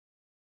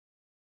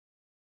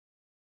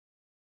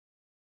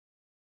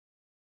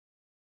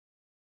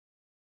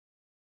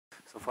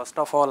So first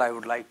of all, I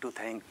would like to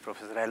thank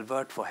Professor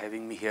Albert for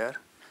having me here,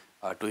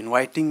 to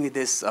inviting me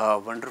this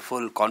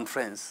wonderful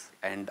conference.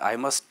 And I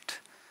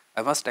must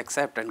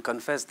accept and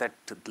confess that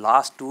the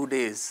last 2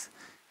 days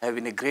have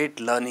been a great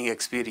learning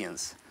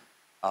experience.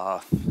 Uh,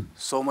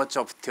 so much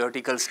of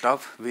theoretical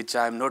stuff which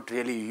I am not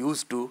really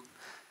used to.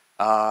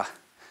 Uh,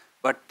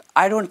 but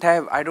I don't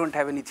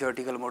have any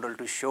theoretical model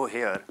to show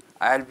here.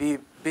 I'll be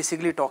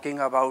basically talking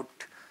about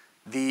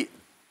the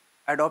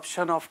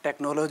adoption of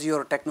technology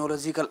or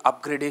technological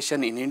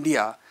upgradation in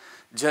India,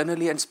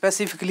 generally and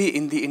specifically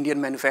in the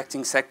Indian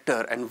manufacturing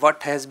sector, and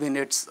what has been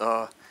its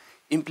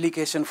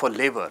implication for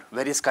labor,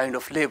 various kind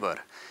of labor.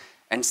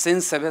 And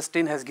since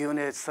Sebastian has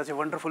given such a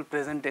wonderful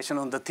presentation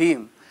on the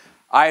theme,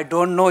 I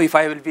don't know if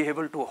I will be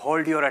able to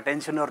hold your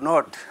attention or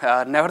not.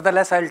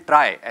 Nevertheless, I'll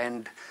try.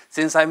 And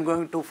since I'm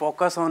going to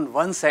focus on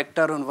one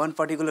sector, on one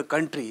particular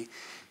country,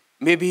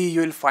 maybe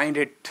you will find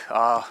it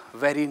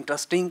very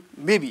interesting.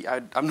 Maybe,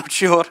 I'm not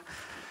sure.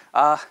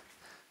 Uh,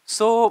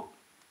 so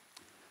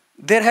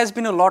there has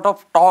been a lot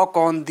of talk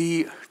on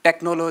the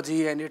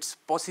technology and its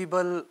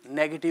possible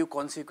negative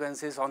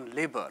consequences on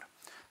labor.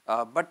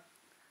 But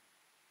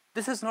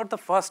this is not the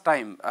first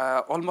time.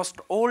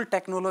 Almost all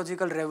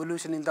technological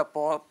revolution in the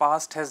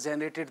past has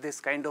generated this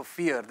kind of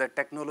fear that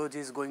technology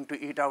is going to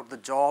eat out the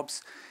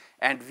jobs,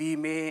 and we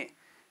may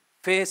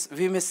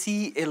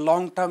see a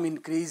long-term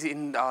increase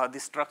in the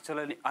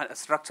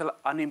structural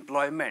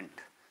unemployment.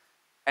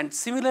 And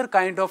similar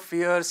kind of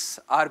fears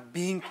are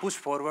being pushed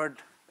forward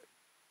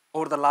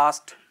over the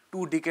last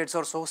 2 decades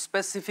or so,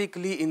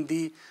 specifically in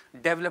the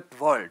developed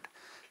world.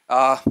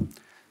 Uh,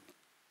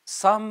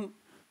 some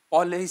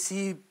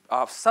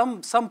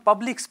some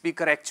public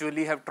speaker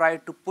actually have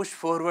tried to push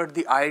forward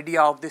the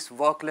idea of this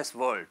workless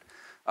world.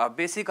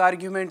 Basic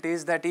argument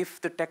is that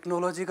if the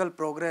technological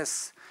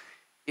progress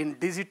in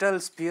digital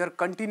sphere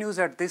continues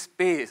at this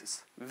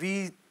pace,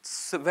 we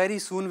very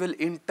soon will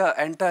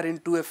enter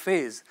into a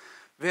phase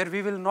where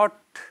we will not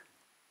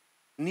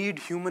need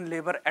human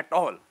labor at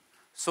all.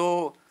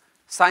 So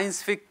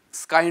science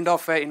fix kind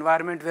of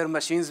environment where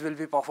machines will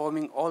be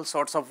performing all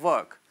sorts of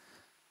work.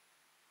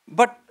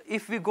 But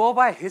if we go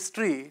by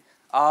history,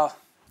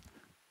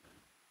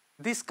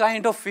 this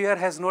kind of fear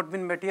has not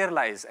been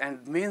materialized,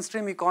 and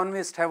mainstream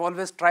economists have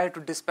always tried to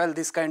dispel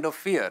this kind of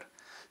fear,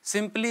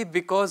 simply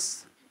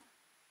because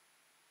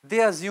they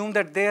assume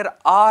that there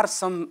are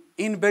some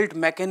inbuilt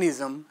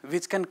mechanism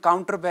which can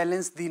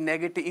counterbalance the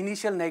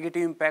initial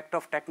negative impact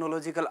of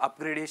technological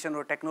upgradation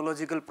or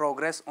technological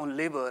progress on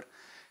labor.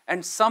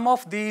 And some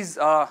of these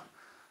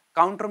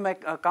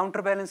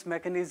counterbalance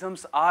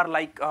mechanisms are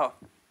like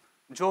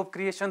job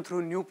creation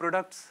through new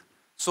products.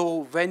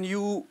 So when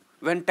new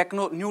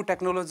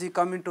technology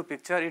come into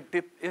picture,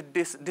 it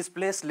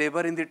displaces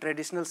labor in the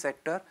traditional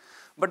sector.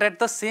 But at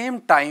the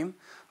same time,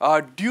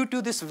 due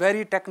to this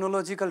very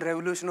technological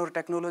revolution or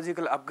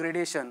technological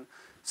upgradation,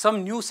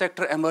 some new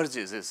sector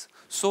emerges.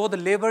 So the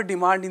labor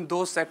demand in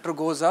those sector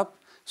goes up,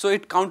 so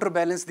it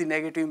counterbalances the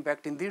negative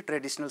impact in the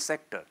traditional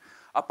sector.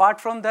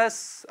 Apart from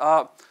this,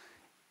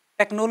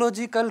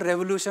 technological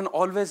revolution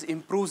always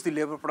improves the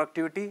labor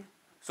productivity,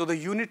 so the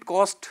unit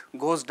cost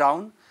goes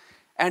down.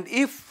 And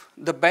if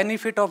the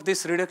benefit of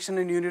this reduction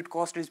in unit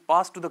cost is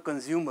passed to the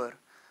consumer,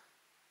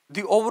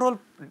 the overall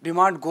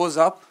demand goes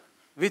up,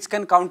 which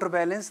can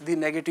counterbalance the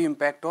negative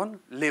impact on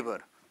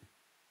labor.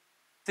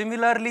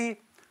 Similarly,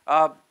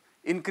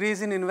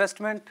 increase in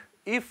investment,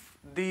 if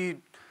the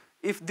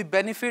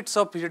benefits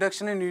of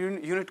reduction in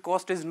unit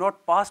cost is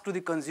not passed to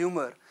the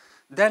consumer,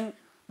 then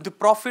the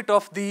profit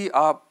of the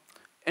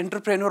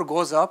entrepreneur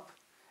goes up,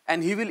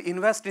 and he will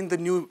invest in the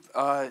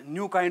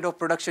new kind of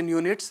production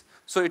units,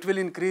 so it will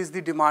increase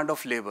the demand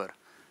of labor.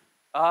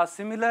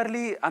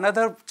 Similarly,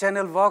 another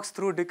channel works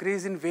through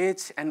decrease in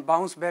wage and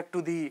bounce back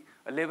to the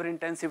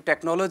labor-intensive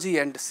technology.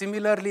 And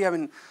similarly,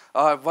 1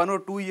 or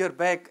 2 years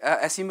back,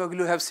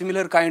 Asimoglu have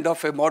similar kind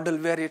of a model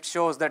where it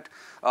shows that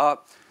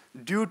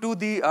due to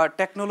the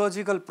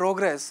technological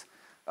progress,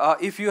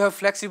 if you have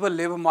flexible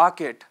labor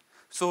market,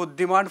 so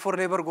demand for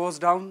labor goes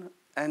down,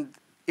 and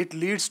it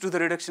leads to the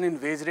reduction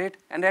in wage rate.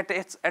 And at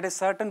a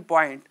certain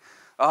point,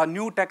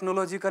 new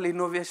technological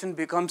innovation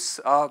becomes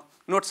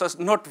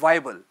not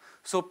viable.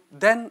 So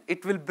then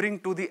it will bring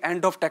to the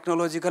end of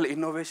technological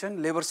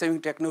innovation,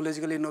 labor-saving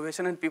technological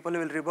innovation, and people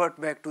will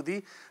revert back to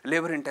the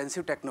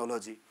labor-intensive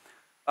technology.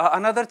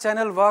 Another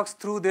channel works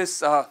through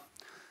this,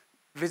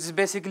 which is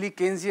basically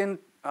Keynesian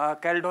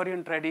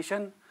Caldorian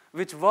tradition,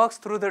 which works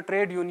through the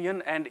trade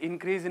union and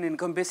increase in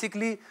income.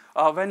 Basically,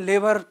 when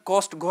labor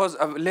cost goes,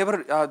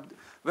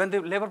 when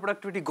the labor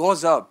productivity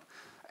goes up,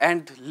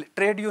 and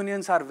trade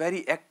unions are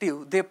very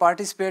active, they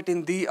participate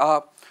in the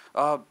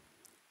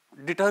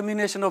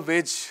determination of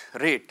wage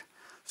rate.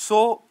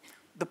 So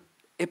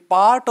a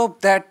part of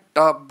that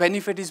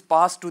benefit is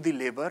passed to the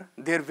labor,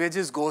 their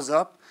wages goes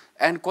up,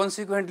 and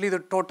consequently the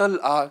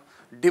total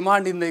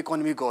demand in the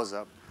economy goes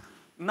up.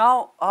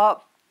 Now,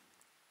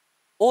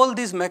 all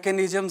these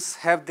mechanisms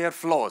have their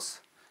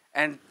flaws,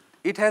 and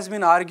it has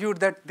been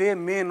argued that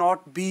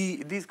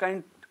these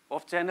kind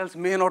of channels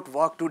may not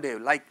work today.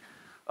 Like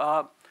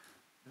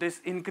this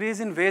increase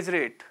in wage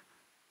rate,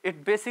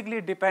 it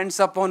basically depends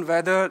upon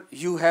whether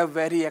you have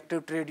very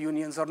active trade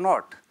unions or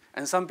not.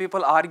 And some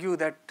people argue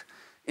that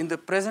in the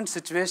present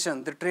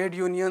situation, the trade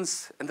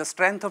unions and the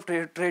strength of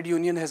trade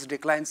union has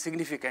declined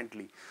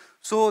significantly.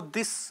 So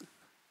this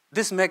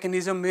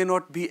mechanism may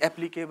not be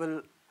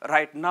applicable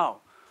right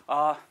now.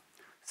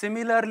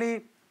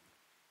 Similarly,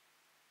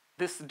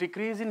 this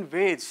decrease in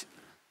wage,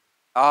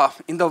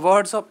 in the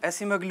words of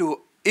Asimoglu,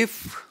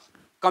 if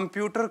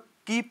computer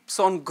keeps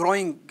on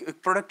growing,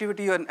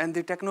 productivity and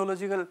the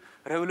technological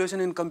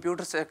revolution in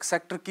computer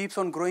sector keeps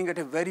on growing at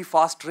a very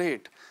fast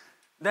rate,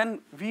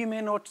 then we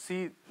may not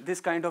see this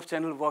kind of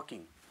channel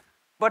working.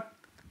 But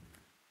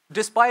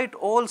despite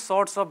all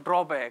sorts of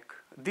drawback,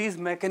 these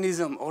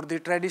mechanism or the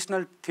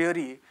traditional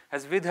theory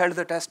has withheld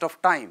the test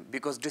of time,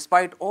 because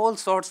despite all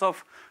sorts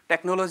of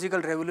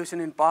technological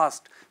revolution in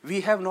past,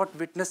 we have not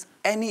witnessed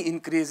any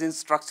increase in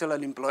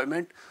structural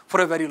employment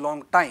for a very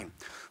long time.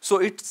 So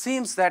it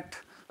seems that,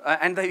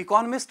 and the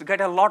economists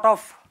get a lot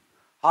of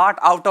heart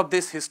out of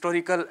this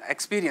historical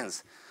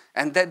experience,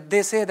 and that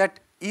they say that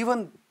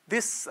even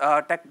this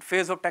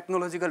phase of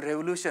technological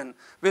revolution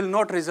will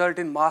not result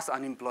in mass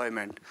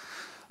unemployment.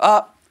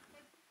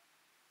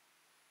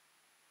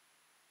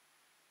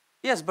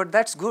 Yes, but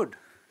that's good.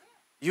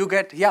 You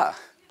get, yeah.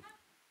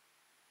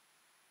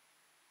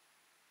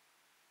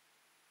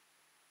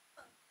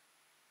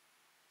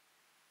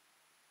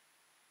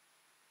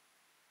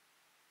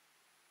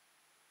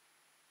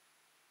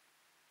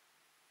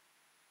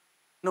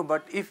 No,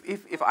 but if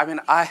I mean,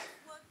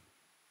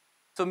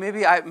 so maybe,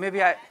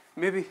 yeah,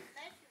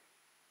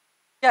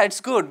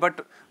 it's good,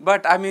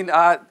 but I mean,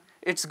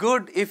 it's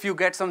good if you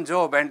get some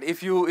job, and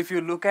if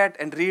you look at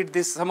and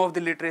read some of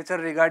the literature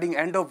regarding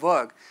end of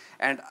work,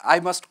 and I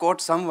must quote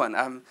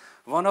someone,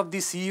 one of the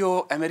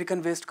CEO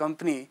American-based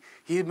company,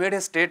 he made a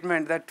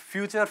statement that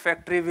future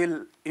factory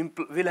will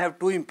have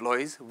 2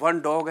 employees,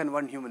 1 dog and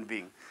 1 human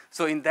being.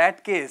 So in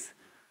that case,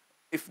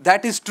 if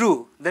that is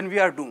true, then we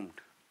are doomed.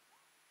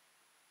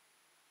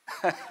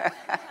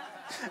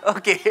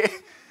 Okay,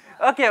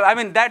 okay. I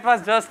mean, that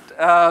was just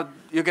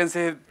you can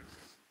say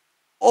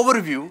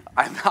overview.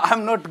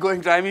 I'm not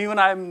going to. I mean, even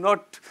I'm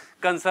not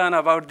concerned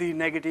about the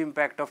negative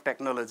impact of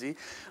technology,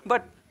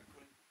 but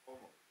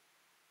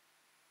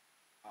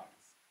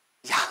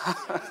yeah.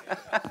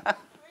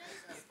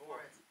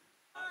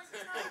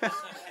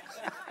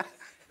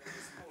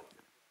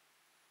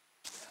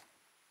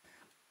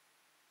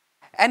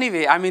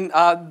 Anyway, I mean,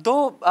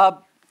 though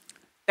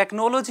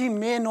technology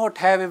may not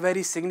have a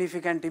very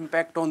significant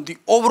impact on the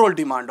overall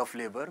demand of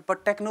labor,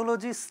 but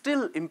technology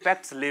still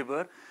impacts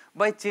labor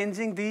by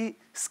changing the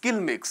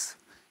skill mix.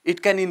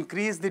 It can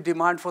increase the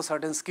demand for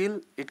certain skill,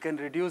 it can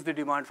reduce the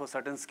demand for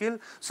certain skill.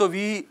 So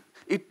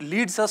it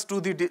leads us to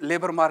the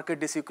labor market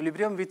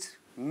disequilibrium, which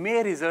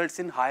may result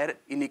in higher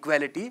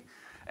inequality.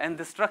 And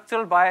the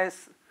structural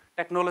bias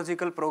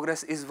technological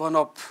progress is one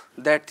of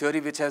that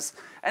theory which has,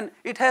 and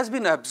it has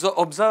been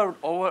observed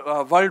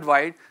over,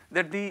 worldwide,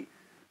 that the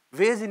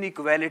wage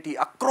inequality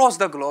across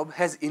the globe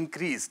has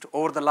increased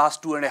over the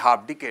last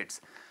 2.5 decades.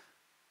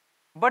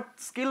 But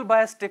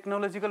skill-biased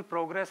technological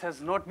progress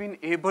has not been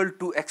able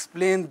to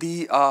explain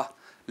the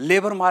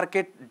labor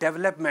market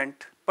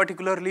development,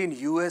 particularly in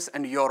US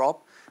and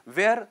Europe,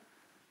 where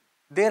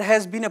there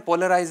has been a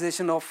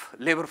polarization of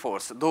labor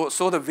force.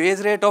 So the wage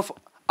rate of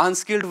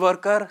unskilled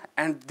worker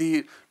and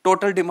the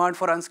total demand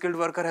for unskilled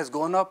worker has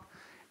gone up.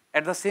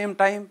 At the same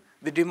time,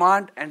 the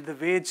demand and the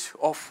wage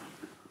of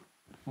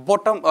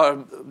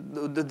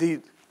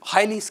the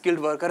highly skilled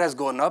worker has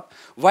gone up,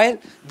 while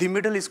the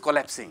middle is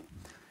collapsing.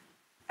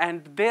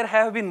 And there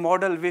have been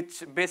models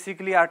which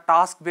basically are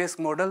task-based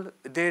model.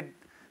 They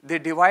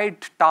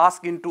divide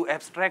task into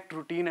abstract,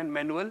 routine, and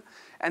manual.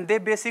 And they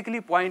basically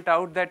point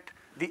out that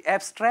the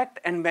abstract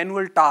and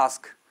manual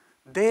task,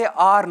 they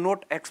are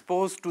not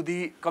exposed to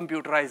the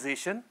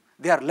computerization.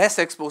 They are less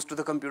exposed to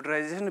the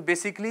computerization.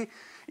 Basically,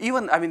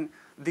 even, I mean,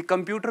 the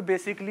computer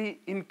basically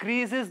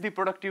increases the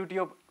productivity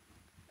of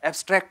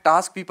abstract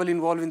task, people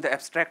involved in the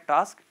abstract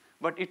task,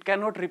 but it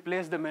cannot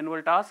replace the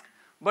manual task.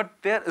 But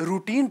their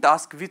routine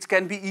tasks, which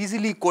can be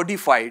easily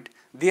codified,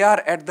 they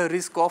are at the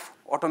risk of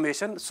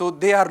automation, so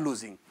they are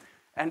losing.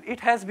 And it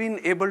has been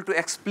able to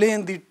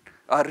explain the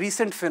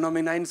recent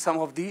phenomena in some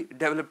of the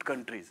developed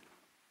countries.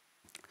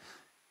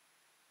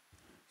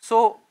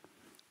 So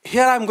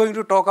here I'm going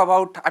to talk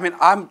about, I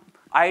mean,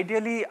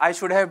 ideally I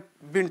should have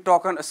been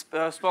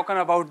spoken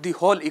about the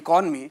whole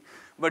economy,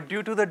 but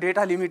due to the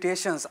data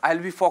limitations, I'll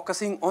be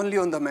focusing only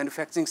on the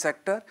manufacturing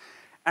sector.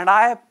 And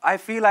I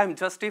feel I'm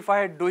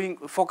justified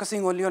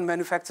focusing only on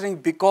manufacturing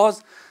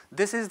because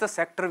this is the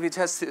sector which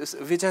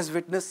has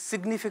witnessed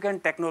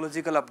significant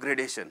technological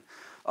upgradation.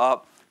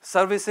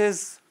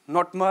 Services,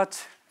 not much.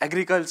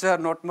 Agriculture,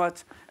 not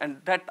much. And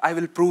that I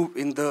will prove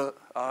in the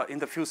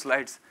few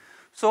slides.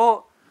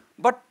 So,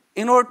 but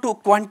in order to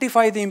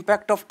quantify the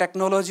impact of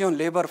technology on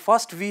labor,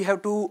 first we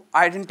have to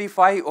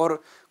identify or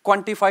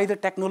quantify the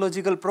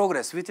technological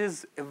progress, which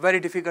is a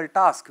very difficult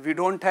task. We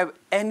don't have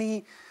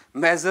any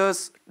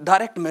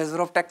direct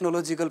measure of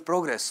technological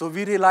progress. So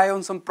we rely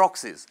on some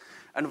proxies.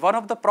 And one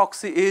of the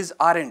proxy is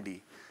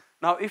R&D.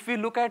 Now, if we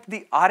look at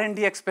the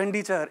R&D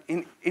expenditure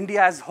in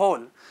India as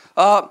whole,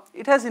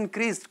 it has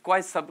increased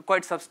quite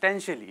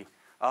substantially.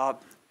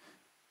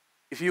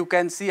 If you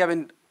can see, I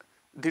mean,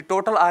 the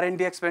total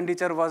R&D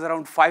expenditure was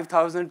around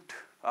 5,000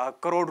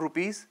 crore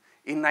rupees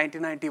in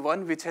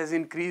 1991, which has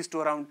increased to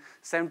around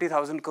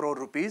 70,000 crore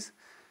rupees.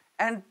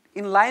 And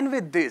in line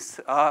with this,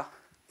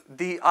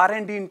 the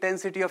R&D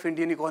intensity of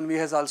Indian economy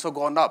has also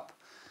gone up.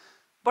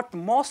 But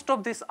most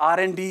of this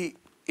R&D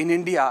in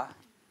India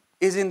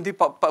is in the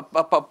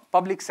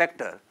public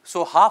sector.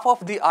 So half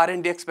of the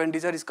R&D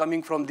expenditure is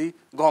coming from the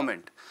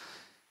government.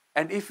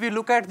 And if we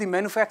look at the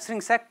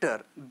manufacturing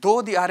sector,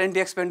 though the R&D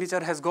expenditure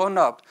has gone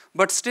up,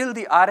 but still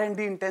the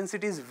R&D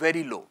intensity is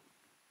very low.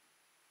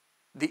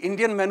 The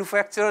Indian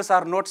manufacturers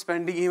are not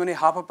spending even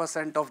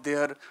 0.5% of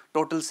their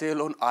total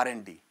sale on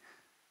R&D.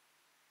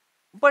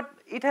 But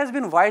it has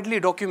been widely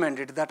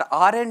documented that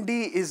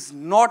R&D is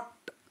not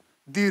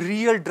the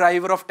real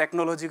driver of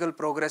technological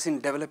progress in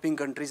developing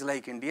countries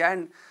like India,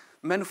 and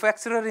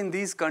manufacturers in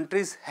these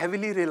countries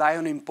heavily rely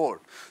on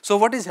import. So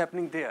what is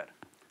happening there?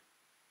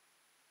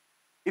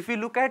 If we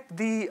look at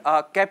the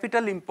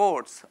capital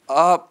imports,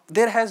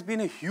 there has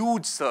been a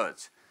huge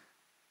surge.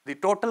 The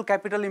total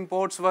capital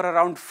imports were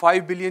around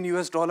 $5 billion in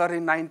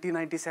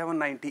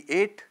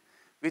 1997-98,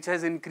 which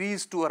has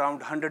increased to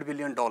around $100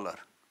 billion.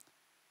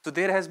 So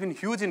there has been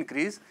huge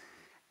increase,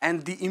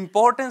 and the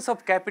importance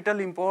of capital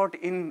import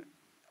in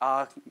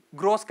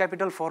gross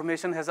capital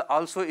formation has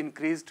also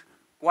increased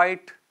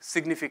quite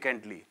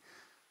significantly.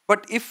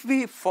 But if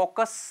we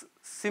focus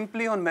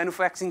simply on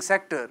manufacturing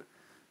sector,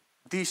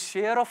 the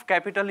share of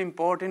capital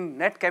import in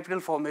net capital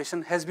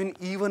formation has been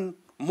even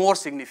more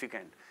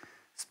significant.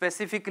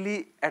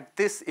 Specifically at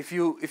this, if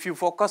you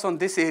focus on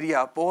this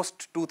area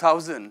post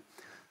 2000,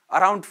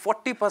 around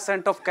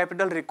 40% of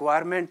capital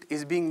requirement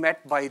is being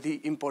met by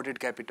the imported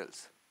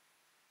capitals.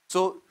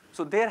 So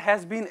there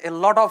has been a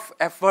lot of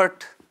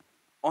effort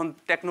on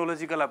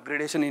technological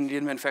upgradation in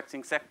Indian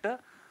manufacturing sector.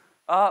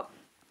 I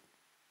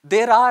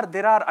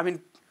mean,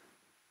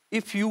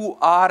 if you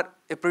are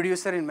a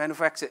producer in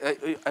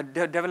a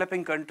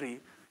developing country,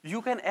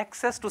 you can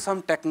access to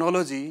some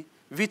technology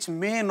which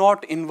may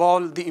not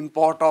involve the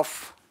import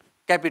of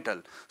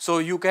capital. So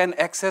you can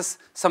access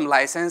some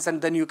license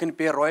and then you can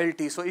pay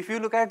royalty. So if you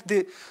look at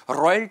the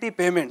royalty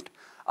payment,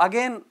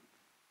 again,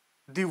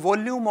 the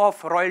volume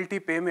of royalty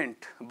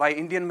payment by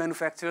Indian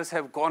manufacturers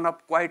have gone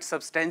up quite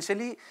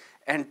substantially,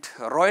 and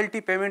royalty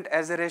payment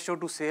as a ratio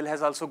to sale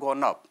has also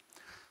gone up.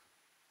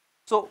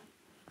 So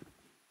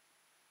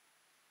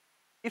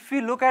if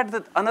we look at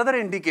another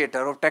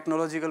indicator of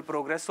technological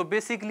progress, so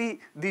basically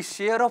the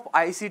share of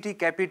ICT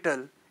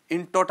capital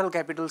in total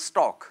capital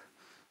stock.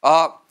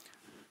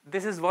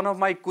 This is one of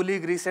my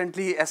colleagues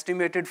recently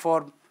estimated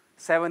for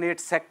 7-8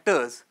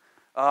 sectors.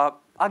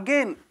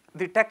 Again,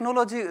 the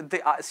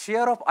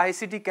share of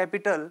ICT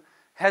capital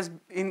has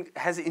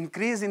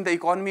increased in the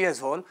economy as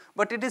whole,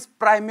 but it is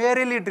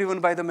primarily driven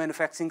by the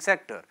manufacturing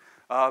sector.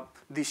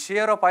 The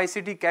share of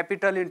ICT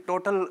capital in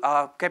total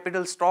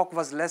capital stock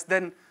was less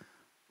than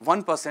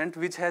 1%,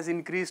 which has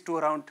increased to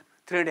around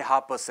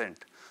 3.5%.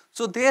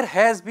 So there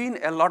has been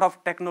a lot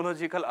of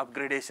technological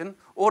upgradation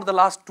over the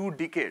last 2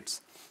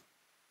 decades.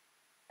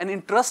 And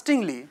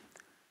interestingly,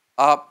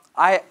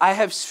 I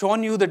have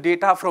shown you the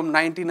data from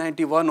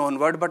 1991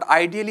 onward, but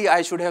ideally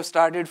I should have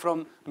started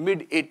from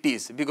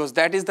mid-80s because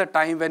that is the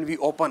time when we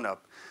open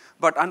up.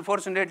 But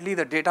unfortunately,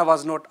 the data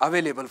was not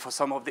available for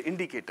some of the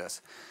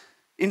indicators.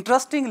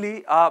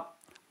 Interestingly,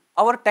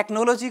 our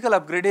technological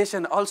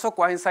upgradation also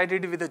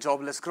coincided with the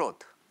jobless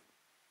growth,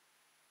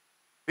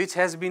 which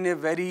has been a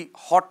very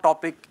hot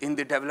topic in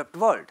the developed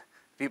world.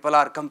 People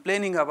are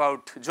complaining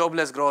about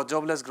jobless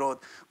growth,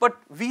 but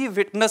we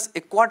witnessed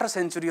a quarter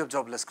century of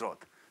jobless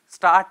growth,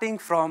 starting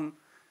from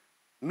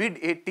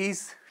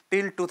mid-80s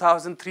till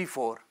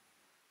 2003-04.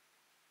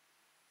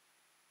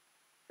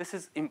 This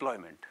is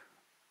employment,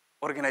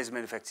 organized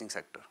manufacturing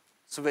sector.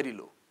 So very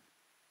low.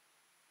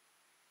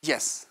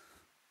 Yes.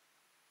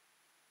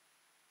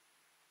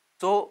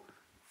 So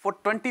for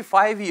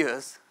 25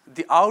 years,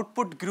 the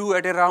output grew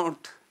at around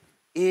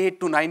 8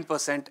 to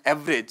 9%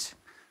 average,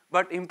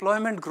 but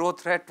employment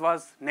growth rate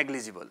was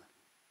negligible.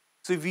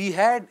 So we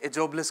had a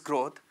jobless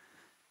growth,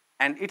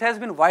 and it has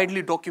been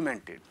widely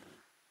documented.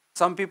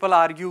 Some people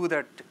argue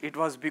that it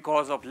was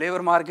because of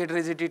labor market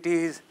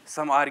rigidities,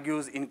 some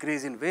argues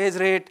increase in wage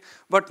rate,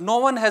 but no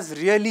one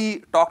has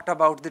really talked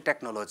about the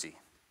technology.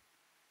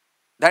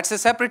 That's a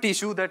separate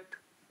issue,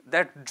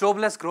 that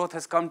jobless growth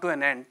has come to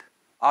an end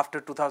after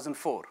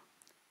 2004.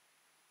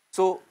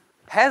 So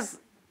has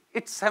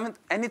it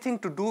anything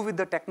to do with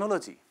the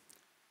technology?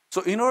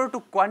 So in order to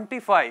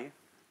quantify,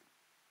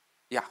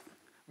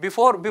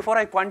 before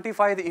I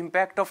quantify the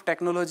impact of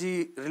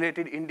technology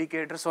related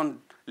indicators on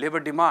labor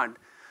demand,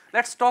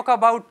 let's talk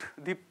about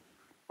the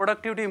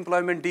productivity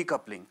employment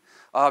decoupling,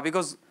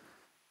 because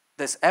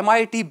this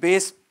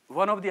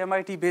one of the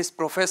MIT based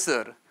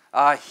professor,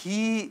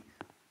 he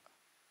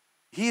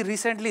he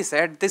recently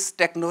said this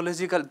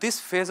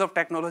phase of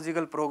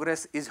technological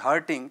progress is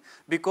hurting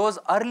because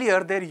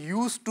earlier there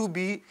used to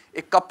be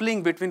a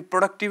coupling between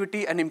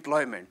productivity and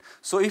employment.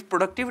 So if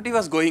productivity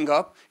was going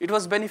up, it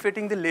was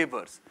benefiting the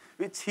laborers,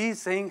 which he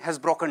is saying has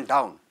broken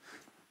down.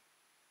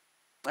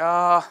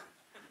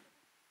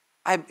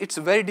 It's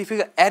very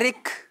difficult.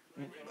 Eric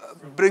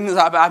brings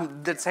up,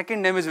 the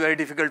second name is very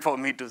difficult for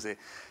me to say.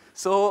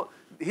 So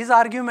his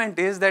argument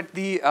is that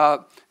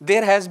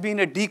there has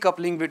been a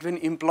decoupling between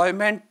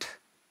employment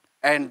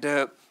and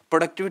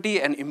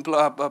productivity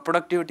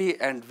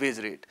and wage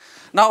rate.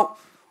 Now,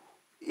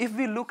 if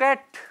we look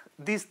at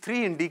these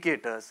three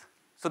indicators,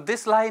 so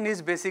this line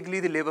is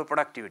basically the labor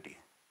productivity.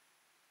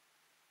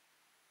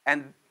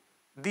 And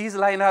these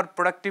lines are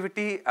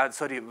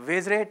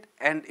wage rate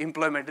and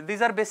employment.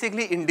 These are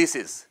basically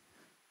indices.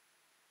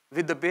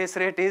 With the base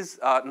rate is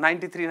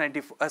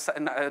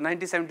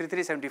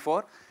 1973,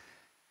 74.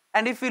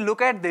 And if we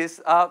look at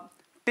this,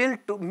 till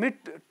to mid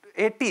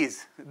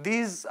 80s,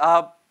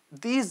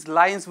 these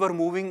lines were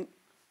moving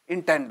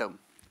in tandem.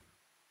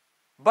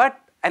 But,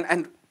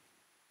 and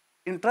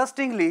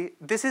interestingly,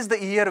 this is the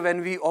year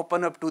when we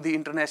open up to the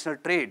international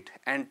trade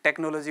and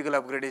technological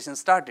upgradation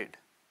started.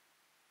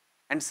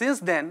 And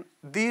since then,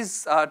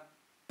 these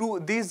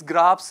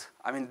graphs,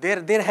 I mean,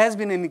 there has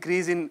been an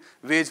increase in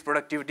wage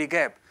productivity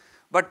gap,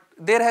 but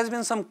there has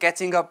been some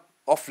catching up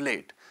of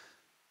late.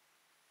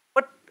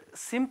 But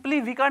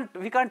simply, we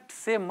can't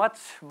say much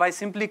by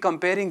simply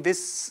comparing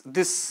this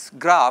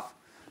graph,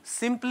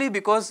 simply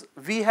because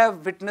we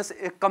have witnessed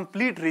a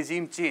complete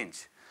regime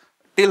change.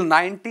 Till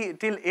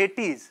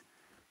 80s,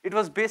 it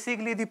was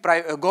basically the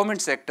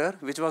government sector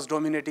which was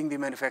dominating the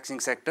manufacturing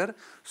sector.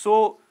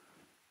 So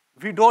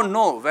we don't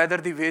know whether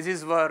the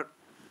wages were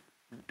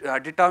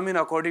determined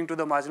according to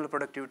the marginal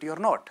productivity or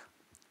not.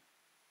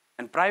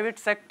 And private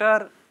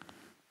sector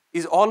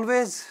is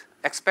always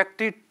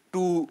expected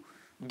to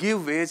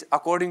give wage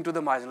according to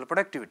the marginal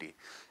productivity.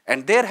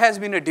 And there has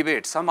been a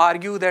debate. Some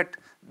argue that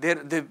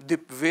the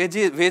wage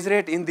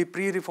rate in the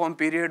pre-reform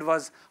period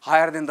was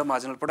higher than the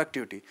marginal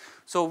productivity.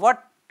 So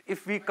what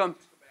if we come?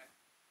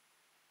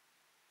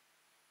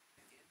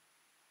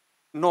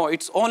 No,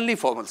 it's only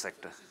formal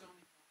sector.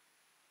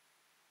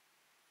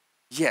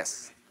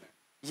 Yes,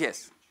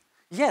 yes,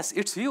 yes,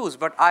 it's used,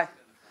 but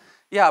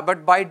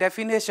but by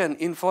definition,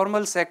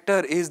 informal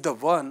sector is the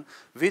one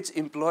which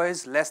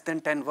employs less than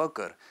 10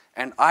 workers.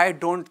 And I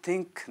don't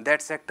think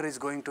that sector is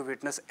going to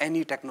witness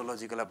any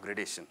technological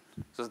upgradation.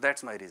 So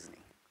that's my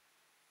reasoning.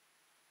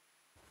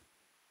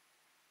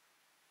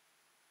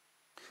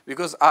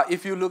 Because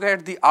if you look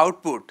at the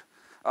output,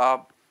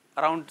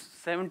 around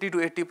 70 to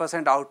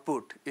 80%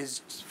 output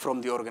is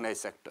from the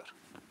organized sector.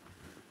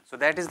 So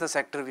that is the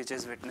sector which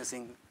is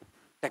witnessing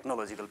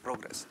technological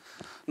progress.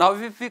 Now,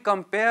 if we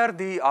compare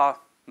the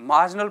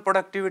marginal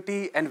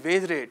productivity and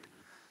wage rate,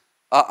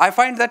 I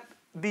find that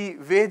the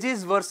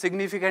wages were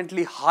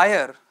significantly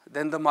higher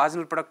than the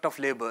marginal product of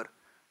labor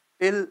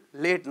till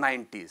late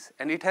 90s.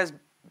 And it has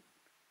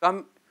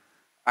come,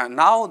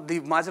 now the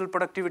marginal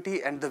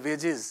productivity and the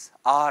wages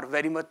are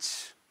very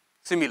much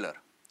similar.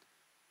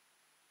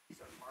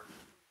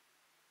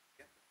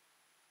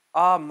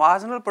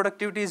 Marginal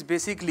productivity is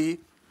basically,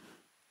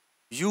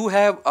 you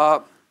have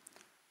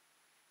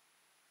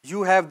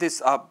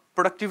this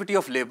productivity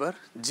of labor,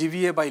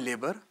 GVA by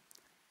labor,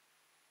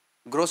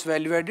 gross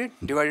value added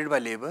divided by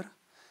labor.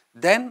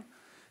 Then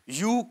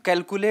you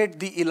calculate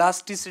the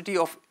elasticity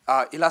of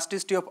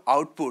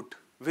output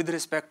with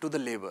respect to the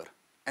labor,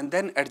 and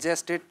then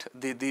adjust it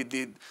the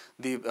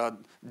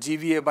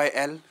GVA by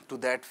L to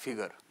that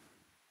figure.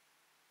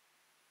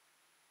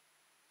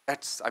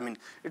 That's, I mean,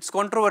 it's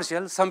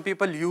controversial. Some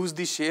people use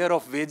the share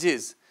of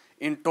wages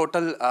in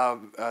total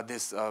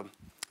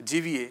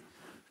GVA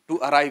to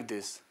arrive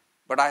this,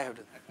 but I have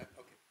done.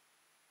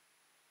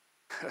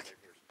 Okay.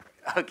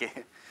 Okay.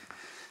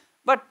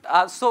 But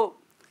so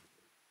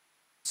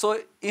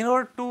in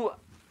order to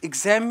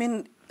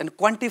examine and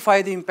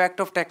quantify the impact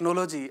of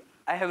technology,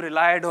 I have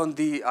relied on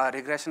the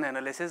regression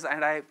analysis,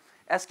 and I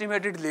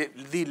estimated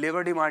the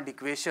labor demand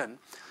equation.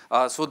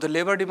 So the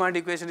labor demand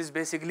equation is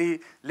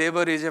basically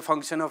labor is a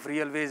function of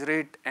real wage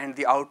rate and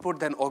the output,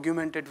 then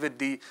augmented with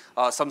the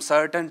some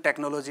certain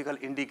technological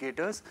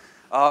indicators.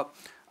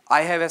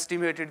 I have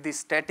estimated the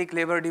static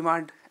labor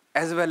demand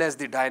as well as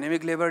the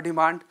dynamic labor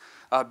demand,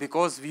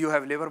 because you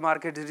have labor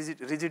market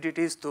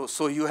rigidities,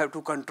 so you have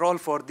to control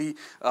for the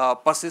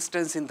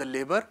persistence in the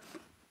labor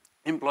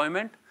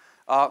employment.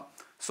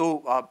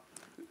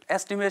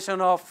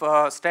 Estimation of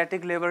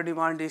static labor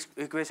demand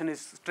equation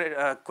is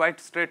quite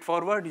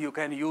straightforward. You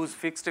can use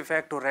fixed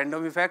effect or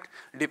random effect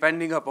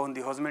depending upon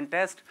the Hosman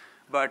test.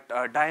 But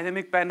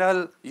dynamic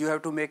panel, you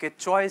have to make a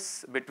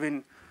choice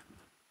between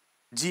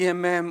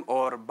GMM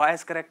or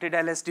bias corrected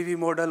LSTV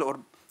model, or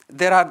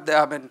there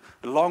are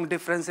long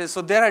differences.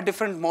 So there are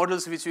different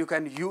models which you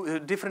can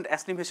use, different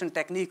estimation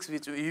techniques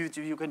which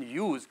you can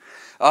use.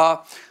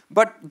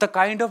 But the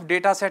kind of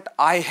data set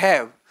I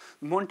have,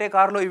 Monte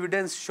Carlo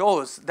evidence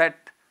shows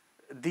that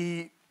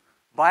the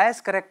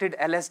bias-corrected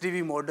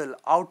LSDV model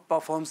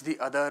outperforms the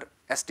other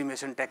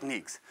estimation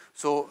techniques.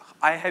 So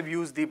I have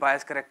used the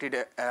bias-corrected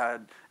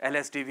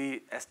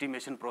LSDV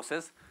estimation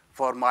process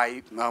for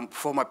my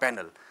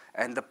panel.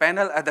 And the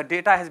panel, the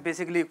data has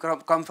basically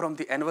come from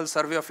the annual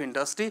survey of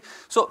industry.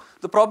 So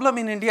the problem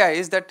in India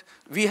is that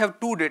we have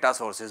two data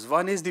sources.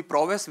 One is the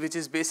PROVES, which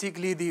is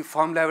basically the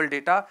firm level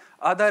data.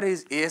 Other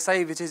is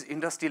ASI, which is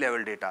industry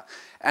level data.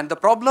 And the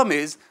problem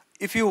is,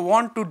 if you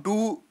want to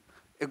do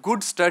a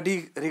good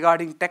study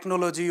regarding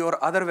technology or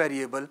other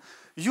variable,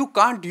 you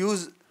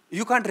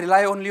can't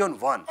rely only on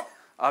one,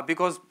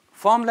 because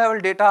firm level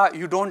data,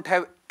 you don't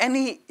have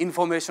any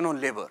information on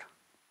labor.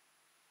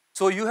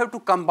 So you have to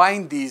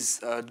combine these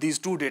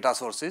two data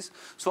sources.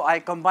 So I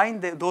combine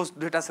those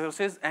data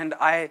sources, and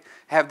I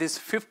have this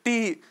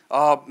 50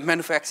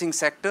 manufacturing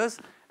sectors,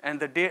 and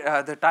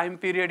the time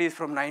period is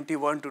from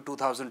 91 to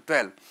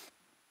 2012.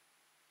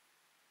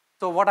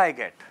 So what I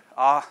get?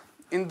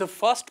 In the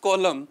first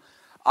column,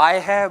 I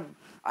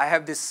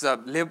have this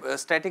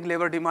static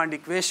labor demand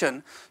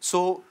equation.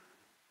 So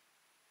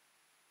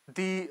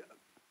the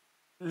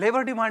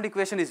labor demand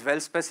equation is well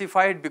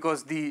specified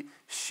because the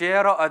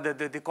share of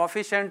the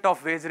coefficient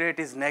of wage rate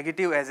is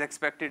negative as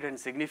expected and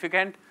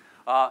significant,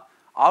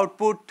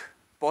 output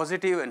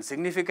positive and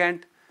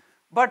significant,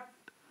 but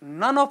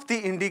none of the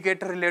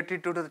indicator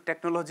related to the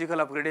technological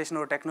upgradation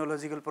or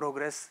technological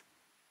progress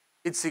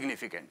is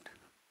significant.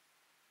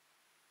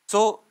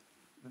 So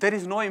there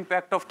is no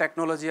impact of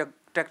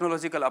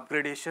technological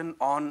upgradation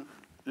on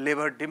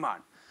labor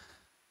demand.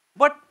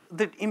 But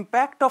the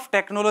impact of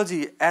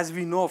technology, as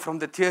we know from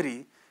the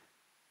theory,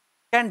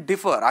 can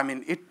differ. I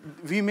mean,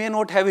 we may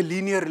not have a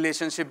linear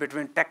relationship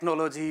between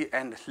technology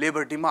and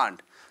labor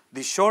demand.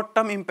 The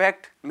short-term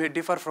impact may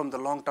differ from the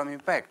long-term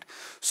impact.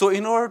 So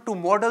in order to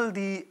model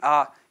the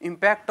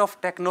impact of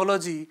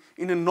technology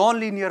in a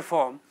non-linear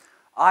form,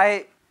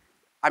 I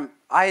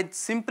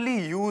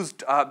simply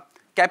used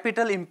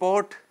capital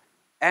import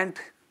and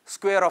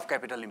square of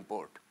capital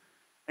import.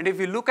 And if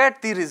you look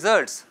at the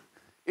results,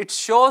 it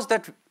shows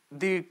that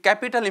the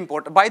capital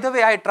import, by the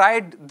way, I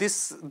tried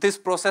this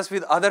process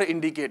with other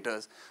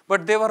indicators,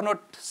 but they were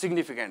not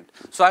significant.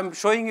 So I'm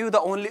showing you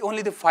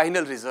only the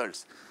final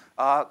results.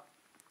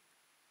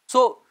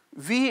 So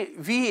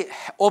we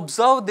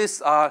observe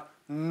this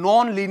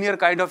non-linear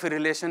kind of a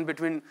relation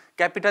between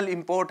capital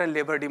import and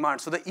labor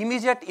demand. So the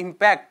immediate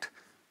impact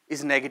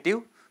is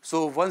negative.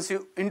 So once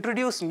you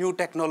introduce new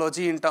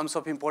technology in terms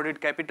of imported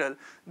capital,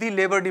 the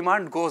labor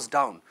demand goes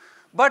down.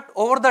 But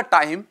over the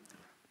time,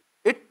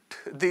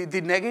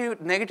 the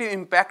negative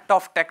impact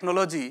of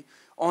technology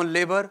on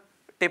labor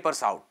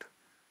tapers out.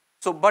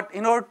 So, but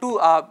in order to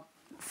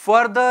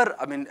further,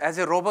 I mean, as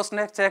a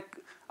robustness check,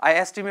 I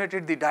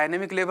estimated the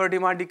dynamic labor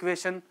demand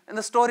equation, and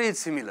the story is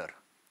similar.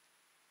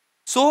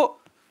 So,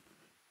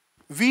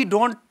 we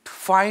don't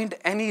find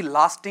any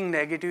lasting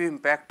negative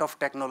impact of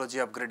technology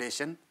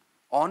upgradation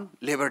on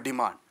labor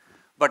demand.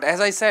 But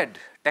as I said,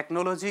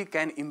 technology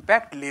can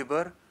impact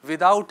labor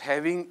without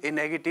having a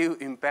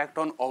negative impact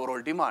on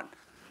overall demand.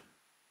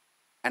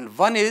 And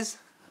one is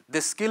the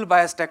skill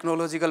bias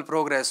technological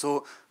progress.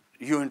 So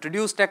you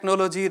introduce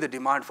technology, the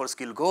demand for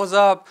skill goes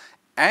up,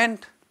 and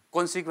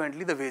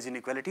consequently the wage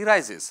inequality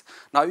rises.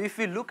 Now if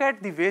we look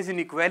at the wage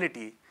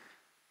inequality,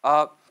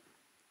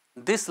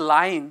 this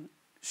line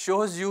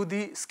shows you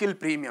the skill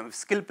premium.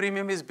 Skill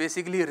premium is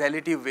basically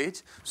relative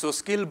wage, so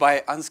skill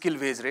by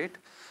unskilled wage rate.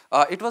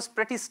 It was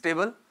pretty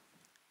stable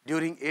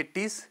during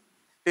 80s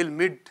till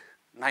mid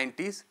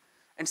 90s,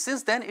 and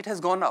since then it has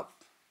gone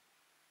up.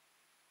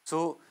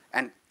 So,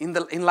 and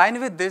in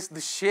line with this,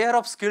 the share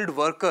of skilled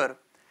worker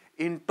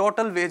in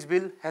total wage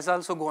bill has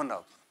also gone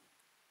up.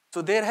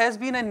 So there has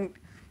been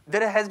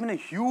a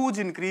huge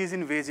increase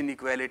in wage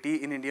inequality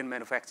in Indian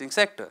manufacturing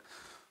sector.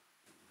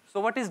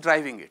 So what is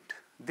driving it?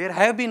 There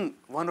have been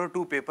one or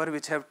two papers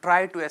which have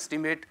tried to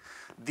estimate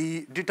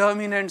the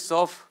determinants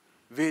of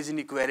wage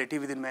inequality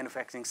within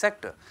manufacturing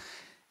sector.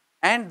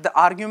 And the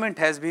argument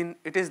has been,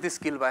 it is the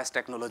skill bias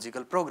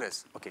technological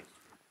progress. Okay.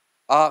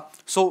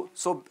 So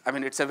I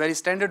mean, it's a very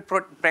standard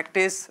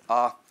practice.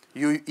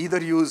 You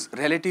either use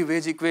relative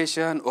wage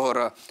equation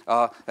or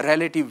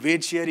relative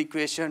wage share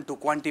equation to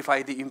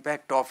quantify the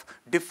impact of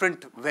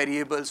different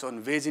variables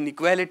on wage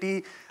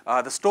inequality.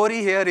 The story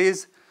here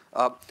is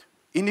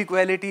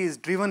inequality is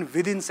driven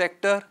within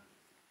sector,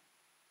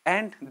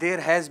 and there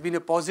has been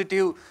a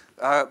positive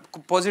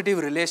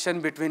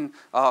relation between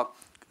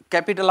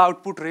capital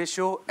output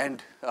ratio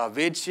and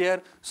wage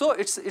share. So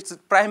it's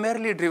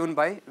primarily driven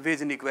by wage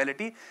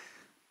inequality.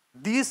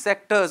 These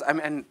sectors, I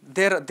mean,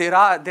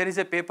 there is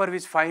a paper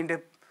which find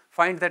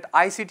that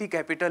ICT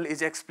capital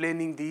is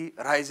explaining the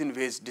rise in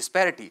wage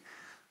disparity.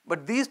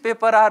 But these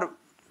papers are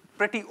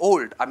pretty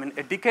old, I mean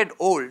a decade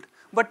old,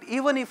 but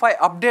even if I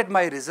update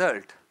my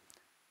result,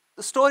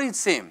 the story is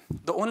same.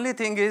 The only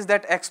thing is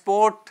that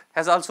export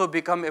has also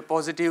become a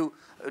positive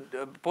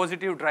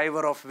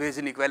driver of wage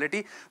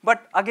inequality.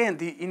 But again,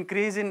 the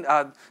increase in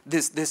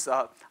this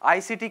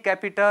ICT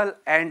capital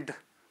and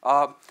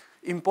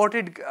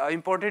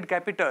imported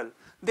capital,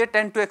 they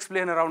tend to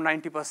explain around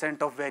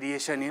 90% of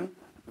variation in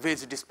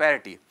wage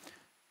disparity.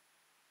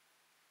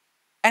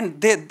 And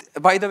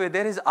by the way,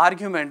 there is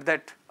argument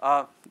that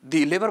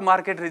the labor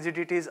market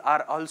rigidities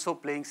are also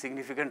playing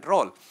significant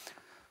role.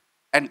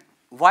 And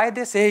why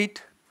they say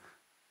it?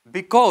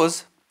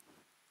 Because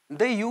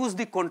they use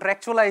the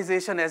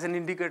contractualization as an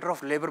indicator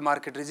of labor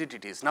market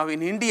rigidities. Now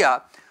in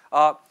India,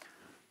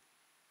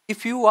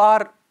 if you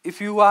are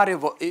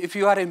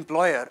an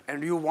employer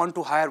and you want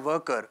to hire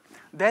worker,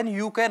 then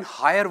you can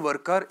hire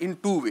worker in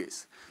two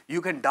ways. You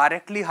can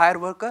directly hire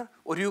worker,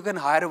 or you can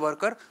hire a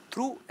worker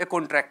through a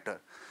contractor.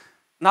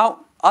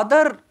 Now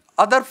other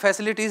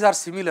facilities are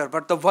similar,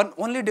 but the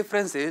only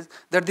difference is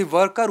that the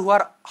worker who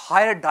are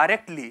hired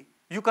directly,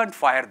 you can't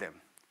fire them.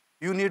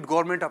 You need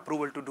government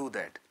approval to do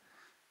that.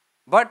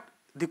 But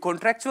the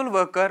contractual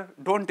worker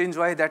don't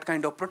enjoy that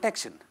kind of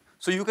protection,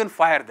 so you can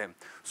fire them.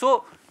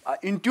 So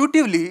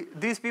intuitively,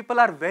 these people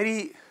are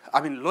very,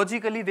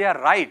 logically they are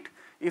right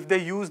if they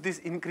use this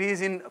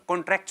increase in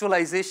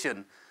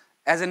contractualization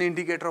as an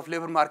indicator of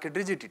labor market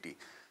rigidity.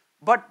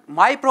 But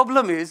my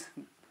problem is,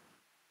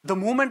 the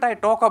moment I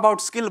talk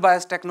about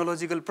skill-based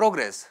technological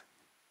progress,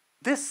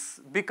 this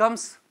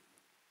becomes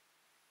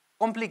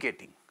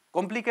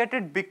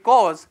complicated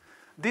because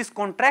these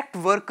contract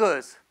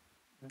workers,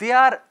 they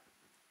are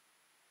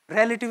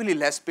relatively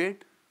less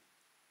paid.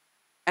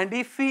 And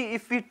if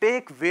we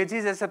take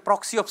wages as a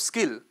proxy of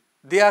skill,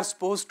 they are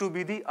supposed to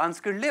be the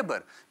unskilled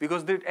labor,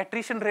 because the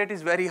attrition rate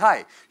is very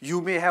high.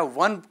 You may have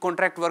one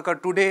contract worker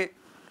today,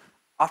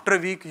 after a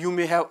week you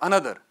may have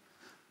another.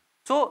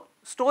 So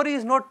story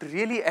is not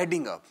really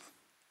adding up.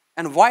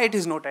 And why it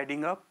is not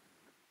adding up?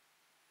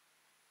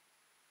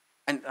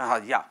 And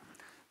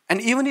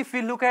and even if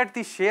we look at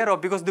the share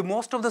of, because the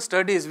most of the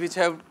studies which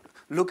have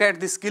looked at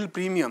the skill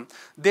premium,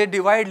 they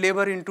divide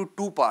labor into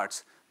two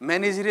parts: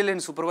 managerial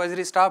and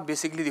supervisory staff,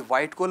 basically the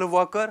white collar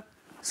worker,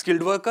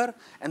 skilled worker,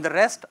 and the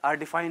rest are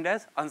defined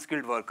as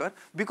unskilled worker,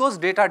 because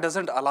data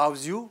doesn't allow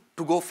you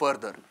to go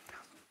further.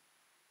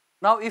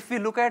 Now if we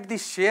look at the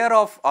share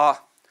of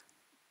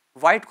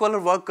white collar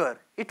worker,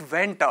 it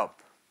went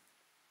up,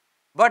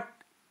 but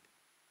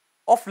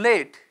of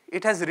late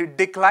it has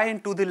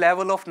declined to the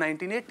level of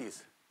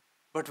 1980s,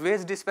 but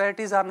wage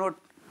disparities are not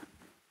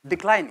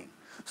declining.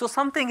 So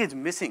something is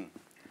missing,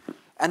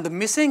 and the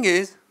missing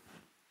is,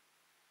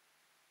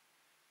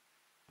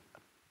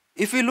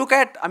 if we look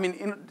at,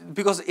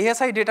 because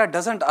ASI data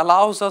doesn't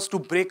allow us to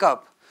break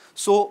up,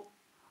 so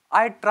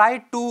I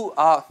tried to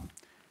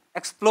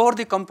explore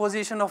the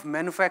composition of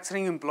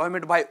manufacturing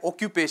employment by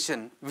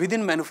occupation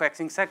within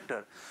manufacturing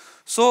sector.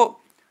 So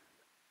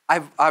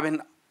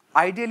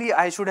ideally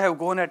I should have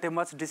gone at a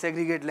much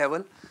disaggregate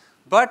level,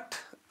 but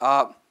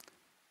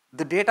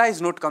the data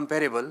is not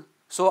comparable.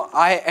 So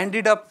I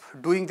ended up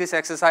doing this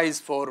exercise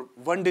for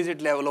one-digit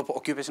level of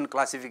occupation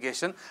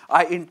classification.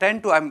 I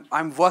intend to,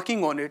 I'm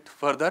working on it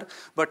further,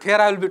 but here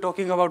I will be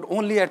talking about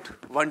only at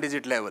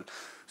one-digit level.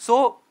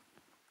 So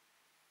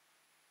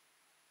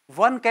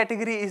one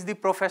category is the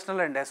professional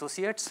and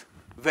associates,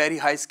 very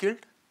high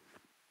skilled.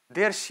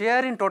 Their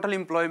share in total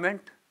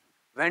employment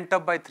went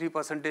up by 3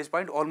 percentage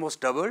points,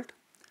 almost doubled.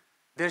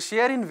 Their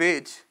share in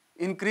wage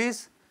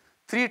increased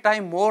 3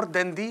 times more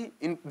than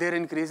their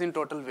increase in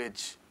total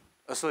wage.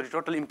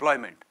 Total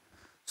employment.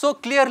 So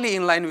clearly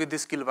in line with the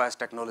skill-based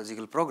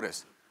technological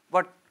progress.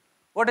 But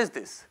what is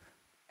this?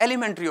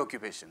 Elementary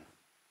occupation.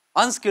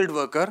 Unskilled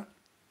worker,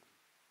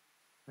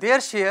 their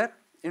share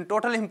in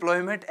total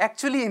employment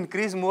actually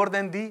increased more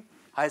than the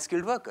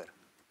high-skilled worker.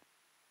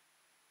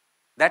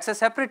 That's a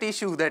separate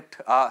issue, that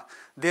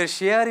their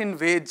share in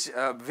wage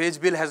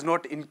bill has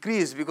not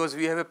increased because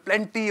we have a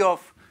plenty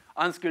of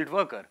unskilled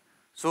worker.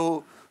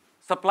 So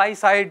supply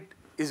side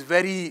is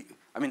very,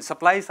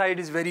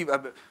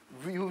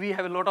 we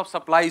have a lot of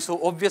supply, so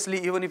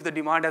obviously even if the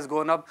demand has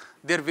gone up,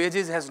 their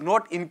wages has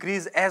not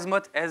increased as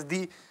much as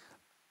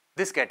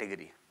this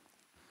category.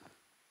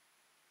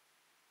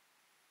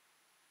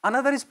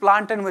 Another is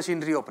plant and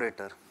machinery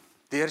operator.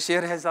 Their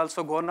share has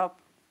also gone up,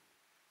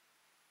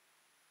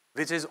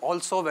 which is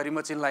also very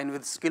much in line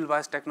with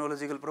skill-based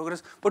technological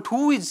progress. But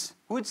who is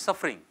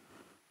suffering?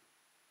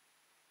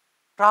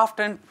 Clerk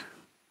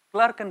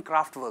and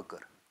craft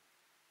worker.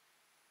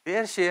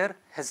 Their share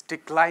has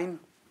declined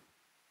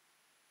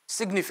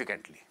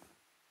significantly.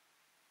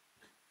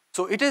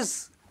 So it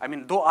is,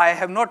 though I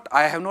have not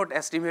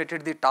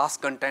estimated the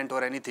task content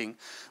or anything,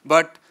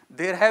 but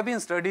there have been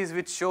studies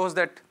which shows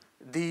that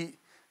these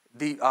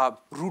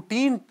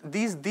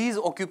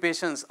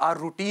occupations are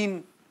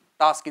routine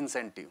task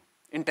intensive.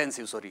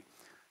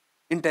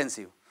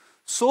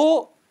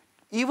 So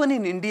even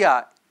in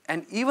India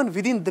and even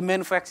within the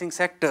manufacturing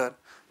sector,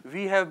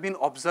 we have been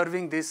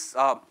observing this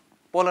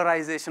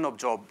polarization of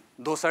job,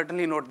 though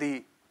certainly not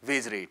the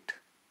wage rate.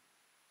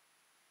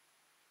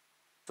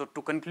 So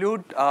to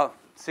conclude,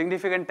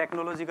 significant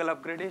technological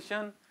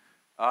upgradation,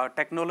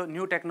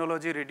 new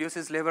technology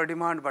reduces labor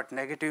demand, but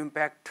negative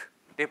impact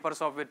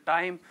tapers off with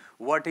time,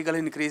 vertical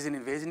increase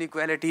in wage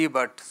inequality,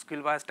 but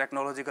skill-based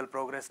technological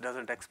progress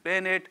doesn't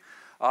explain it.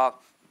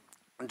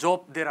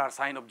 there are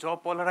signs of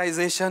job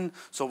polarization.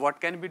 So what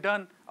can be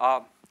done?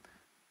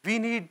 We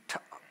need,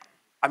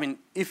 I mean,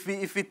 if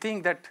we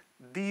think that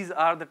these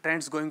are the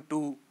trends going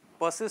to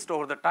persist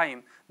over the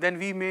time, then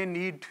we may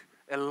need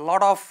a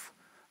lot of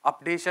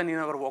updation in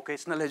our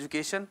vocational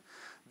education,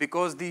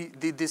 because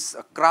this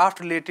craft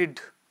related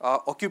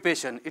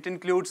occupation, it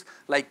includes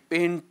like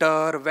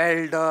painter,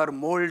 welder,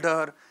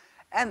 molder,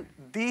 and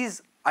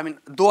these, I mean,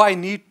 though I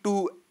need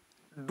to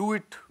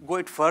go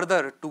it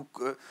further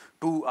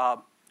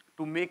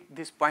to make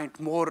this point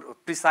more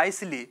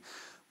precisely,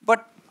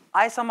 but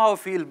I somehow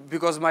feel,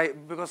 because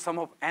some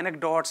of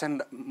anecdotes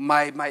and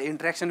my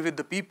interaction with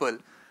the people,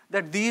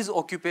 that these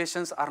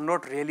occupations are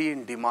not really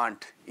in demand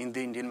in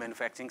the Indian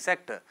manufacturing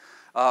sector.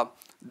 Uh,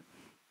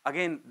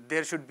 Again,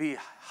 there should be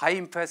high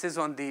emphasis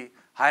on the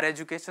higher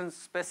education,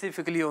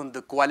 specifically on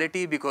the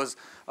quality, because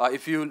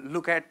if you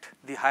look at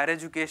the higher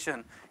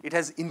education, it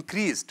has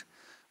increased,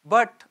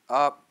 but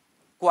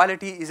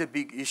quality is a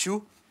big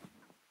issue.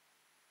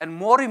 And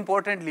more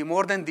importantly,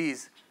 more than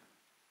these,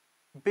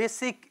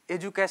 basic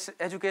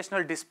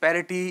educational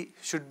disparity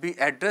should be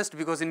addressed,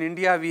 because in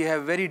India we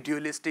have very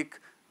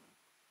dualistic.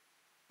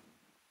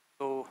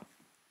 So,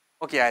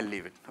 okay, I'll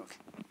leave it. Okay.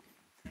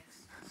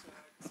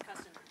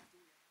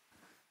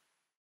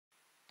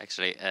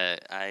 Actually,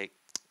 I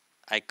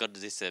got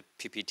this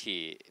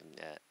PPT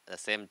the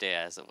same day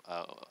as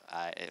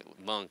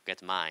Monk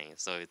get mine,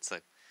 so it's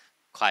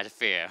quite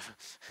fair.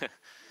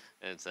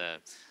 And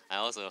I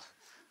also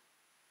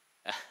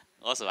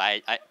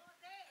I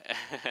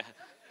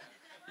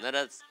no,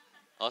 that's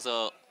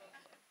also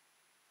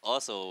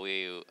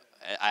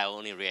I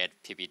only read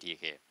PPT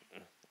here,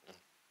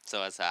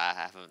 so as I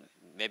have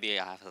maybe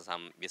I have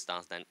some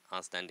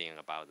misunderstanding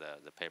about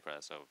the paper.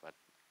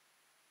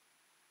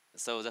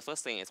 So the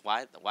first thing is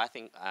why I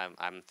think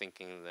I'm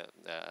thinking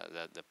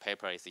the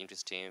paper is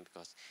interesting,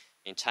 because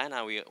in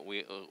China we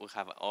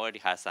have already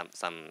had some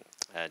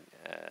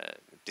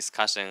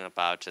discussion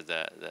about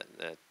the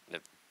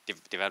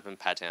development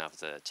pattern of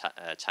the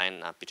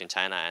China, between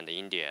China and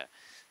India.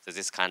 So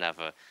this kind of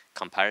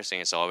comparison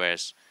is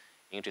always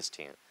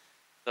interesting.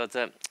 So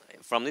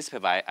from this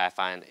paper I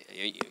find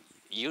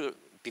you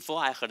before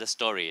I heard the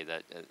story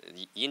that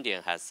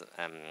India has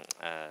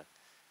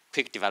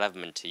quick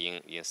development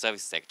in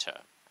service sector,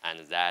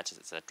 and that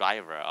is the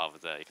driver of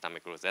the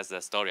economic growth. That's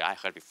the story I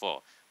heard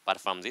before. But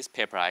from this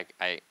paper, I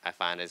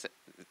find is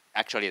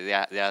actually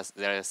there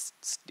is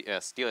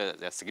still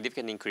a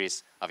significant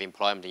increase of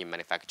employment in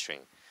manufacturing,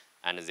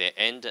 and the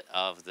end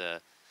of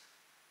the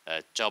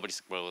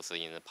jobless growth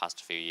in the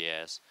past few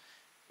years,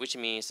 which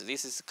means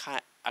this is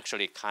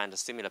actually kind of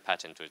similar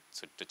pattern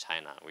to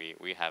China.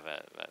 We have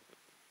a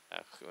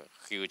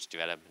huge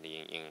development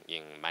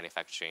in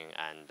manufacturing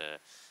and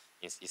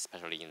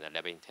especially in the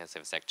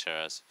labor-intensive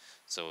sectors.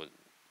 So,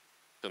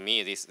 to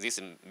me, this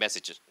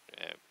message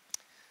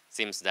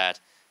seems that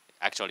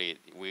actually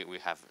we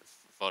have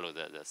followed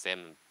the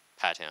same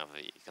pattern of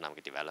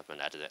economic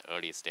development at the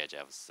early stage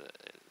of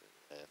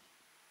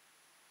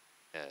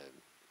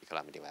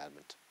economic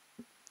development.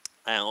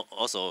 And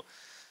also,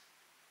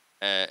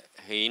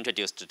 he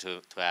introduced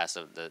to us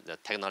the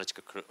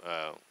technological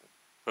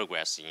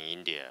progress in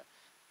India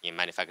in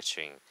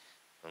manufacturing.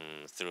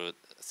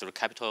 Through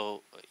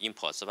capital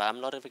imports, but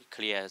I'm not very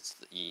clear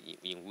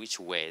in which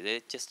way.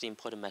 They just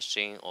import a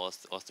machine or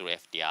through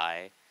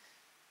FDI.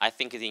 I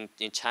think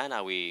in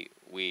China we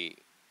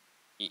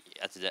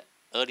at the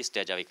early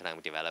stage of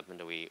economic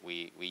development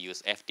we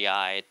use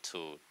FDI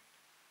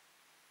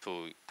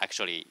to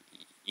actually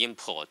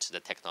import the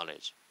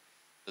technology.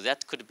 So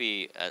that could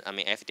be I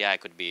mean FDI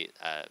could be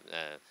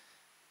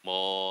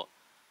more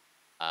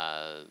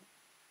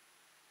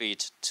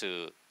fit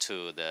to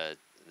the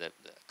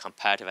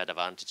comparative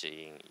advantage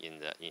in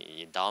the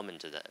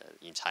endowment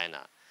in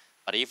China.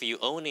 But if you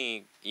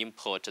only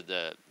import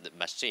the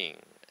machine,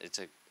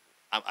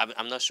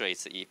 I'm not sure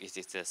it's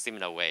a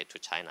similar way to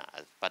China,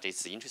 but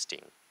it's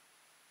interesting.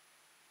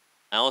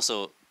 And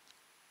also,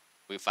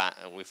 we find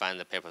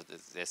the paper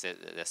there's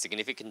a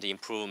significant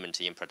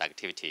improvement in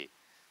productivity.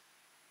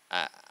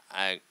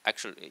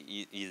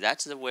 Actually, is that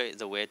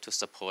the way to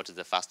support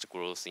the fast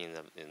growth in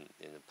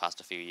the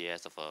past few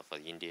years for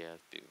India?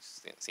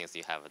 Since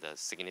you have the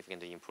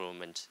significant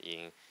improvement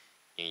in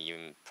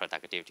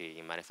productivity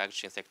in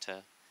manufacturing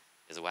sector,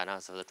 is one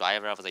of the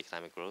driver of the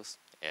economic growth.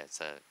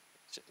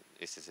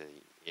 This is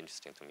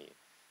interesting to me.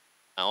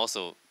 And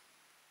also,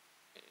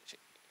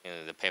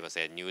 the paper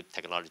said new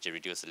technology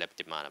reduce labor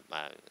demand.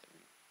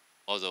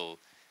 Although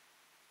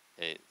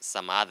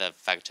some other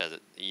factors,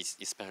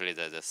 especially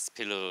the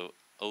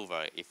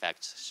spillover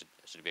effect,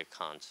 should be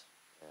accounted.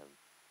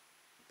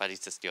 But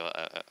it's still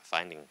a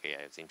finding here.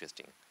 It's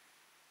interesting.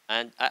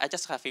 And I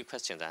just have a few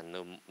questions and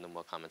no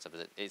more comments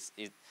about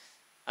it.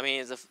 I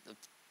mean,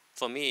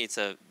 for me, it's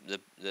the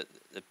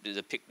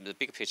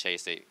big picture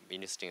is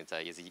interesting.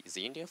 That is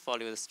India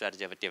following the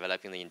strategy of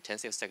developing the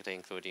intensive sector,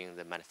 including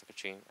the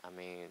manufacturing. I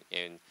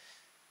mean,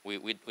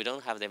 we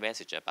don't have the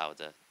message about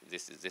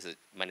this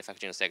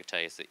manufacturing sector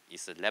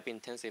is labor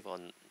intensive or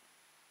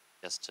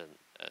just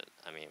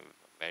I mean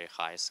very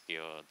high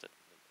skilled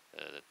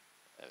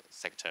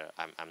sector.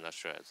 I'm not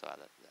sure about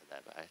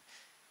that,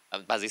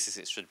 but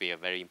should be a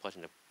very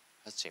important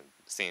question,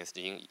 since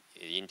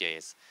India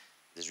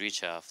is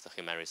rich of the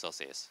human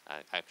resources.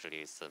 Actually,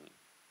 it's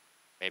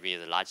maybe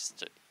the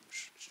largest,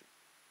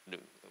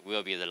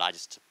 will be the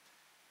largest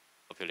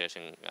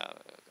population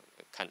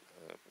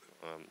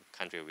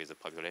country with a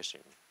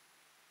population.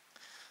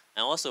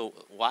 And also,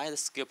 why the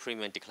skill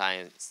premium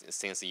declines,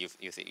 since you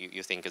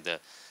think the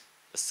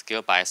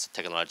skill-based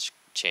technology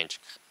change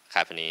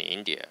happening in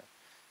India?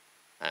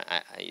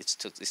 It's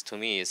to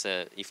me, it's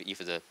if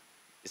the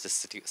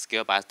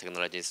skill-based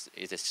technologies,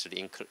 it should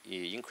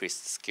increase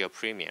the skill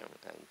premium,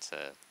 and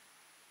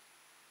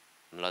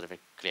I'm not very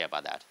clear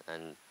about that.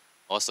 And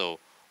also,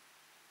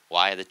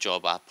 why the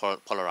jobs are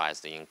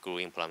polarized in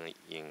growing employment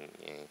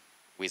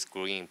with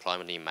growing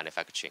employment in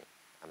manufacturing.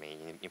 I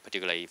mean, in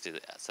particular, if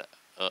it's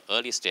an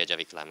early stage of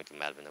economic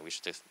development, we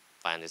should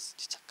find this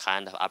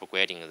kind of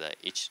upgrading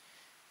each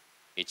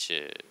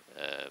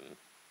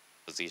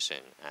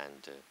position.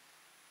 And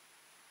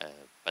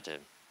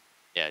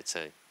yeah, it's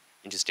an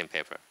interesting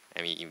paper.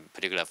 I mean, in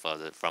particular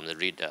from the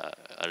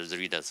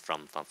readers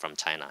from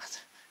China.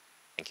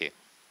 Thank you.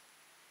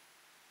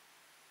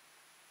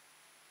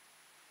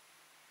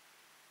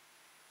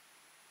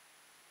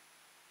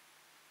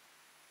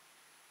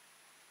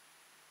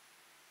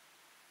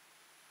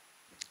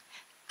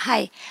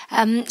 Hi.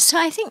 So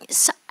I think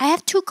I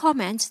have two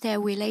comments that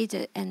are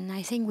related, and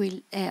I think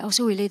we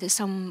also related.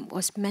 Some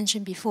was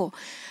mentioned before.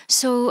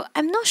 So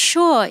I'm not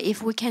sure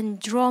if we can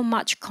draw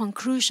much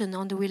conclusion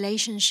on the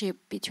relationship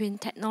between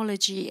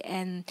technology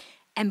and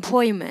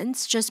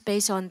employment just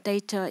based on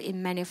data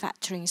in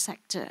manufacturing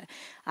sector.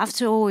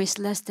 After all, it's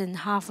less than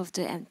half of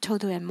the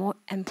total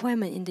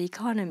employment in the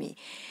economy.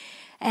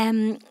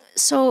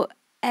 So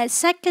a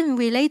second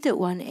related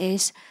one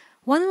is,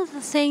 one of the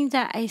things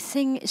that I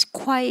think is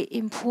quite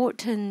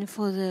important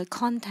for the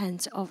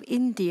content of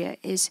India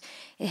is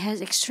it has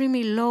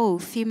extremely low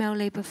female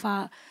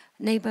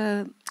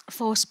labor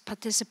force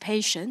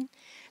participation.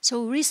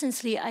 So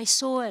recently I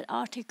saw an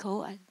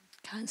article. I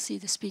can't see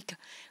the speaker.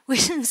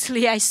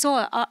 Recently I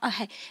saw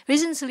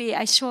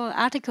an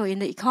article in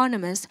The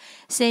Economist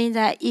saying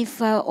that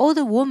if all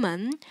the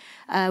women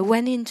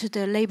went into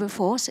the labor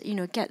force,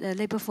 get the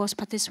labor force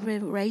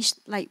participation rate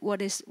like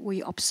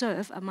we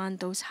observe among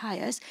those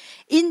hires,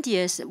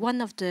 India is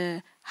one of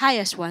the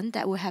highest one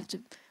that will have the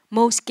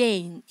most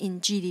gain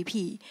in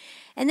GDP.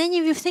 And then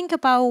if you think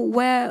about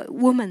where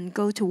women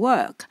go to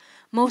work,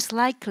 most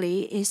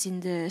likely is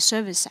in the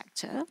service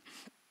sector.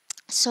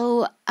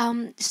 So,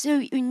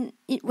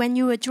 when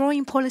you are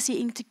drawing policy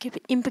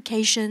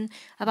implication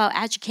about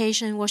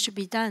education, what should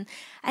be done,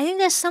 I think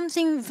there's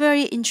something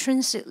very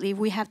intrinsically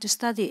we have to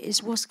study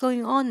is what's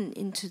going on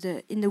in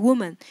the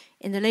woman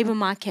in the labor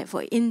market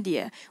for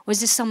India. Was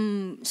this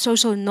some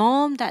social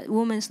norm that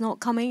women's not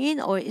coming in,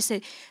 or is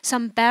it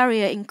some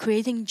barrier in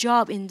creating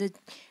job in the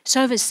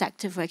service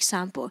sector, for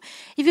example?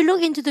 If you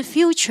look into the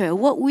future,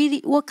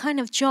 what kind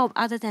of job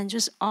other than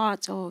just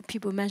art or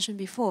people mentioned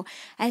before?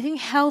 I think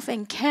health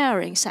and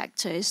caring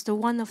sector is the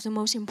one of the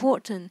most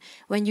important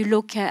when you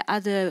look at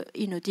other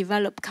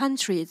developed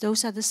countries.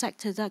 Those are the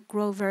sectors that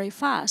grow very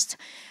fast.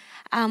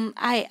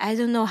 I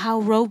don't know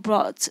how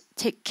robots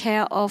take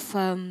care of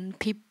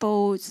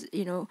people,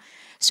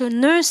 So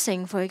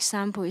nursing, for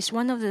example, is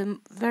one of the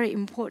very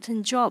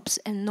important jobs,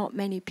 and not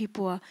many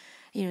people are,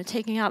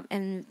 taking up.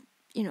 And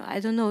I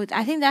don't know.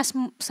 I think that's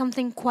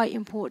something quite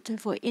important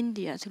for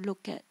India to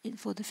look at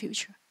for the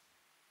future.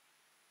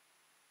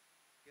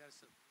 We are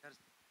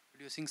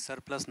producing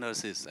surplus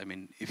nurses. I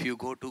mean, if you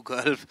go to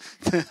Gulf,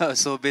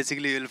 so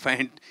basically you'll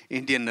find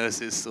Indian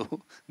nurses.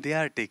 So they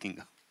are taking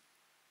up.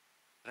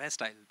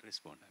 Rest I'll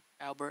respond.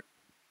 Albert.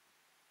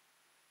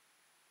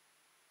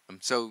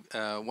 So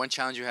one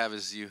challenge you have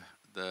is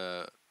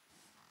the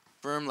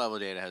firm level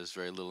data has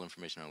very little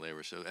information on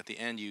labor. So at the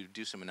end, you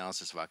do some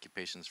analysis of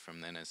occupations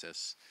from the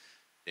NSS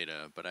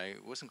data, but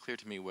it wasn't clear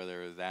to me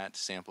whether that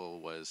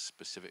sample was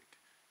specific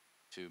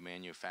to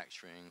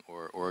manufacturing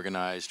or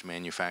organized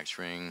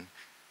manufacturing,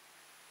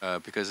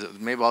 because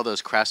maybe all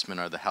those craftsmen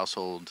are the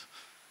household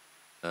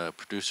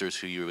producers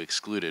who you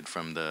excluded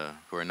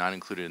who are not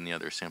included in the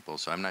other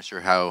samples. So I'm not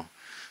sure how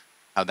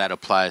that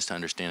applies to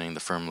understanding the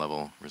firm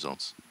level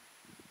results.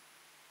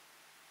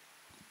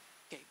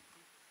 Okay.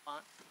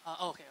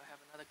 Okay, I have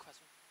another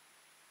question.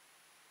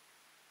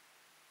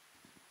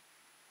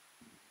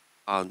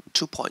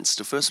 2 points.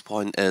 The first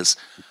point is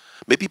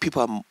maybe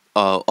people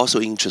are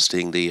also interested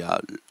in the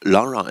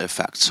long-run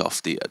effects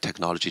of the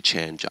technology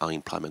change on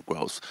employment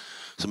growth.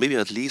 So maybe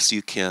at least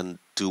you can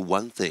do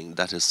one thing,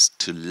 that is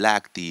to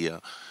lag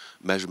the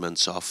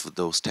measurements of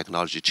those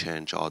technology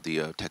change or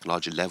the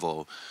technology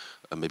level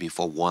maybe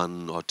for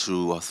 1 or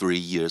 2 or 3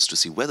 years to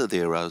see whether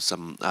there are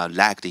some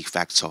lagged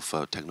effects of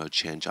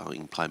technology change on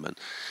employment.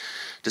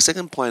 The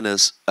second point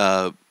is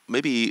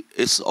maybe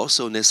it's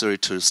also necessary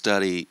to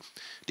study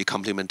the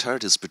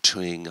complementarities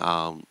between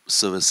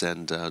service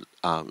and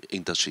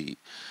industry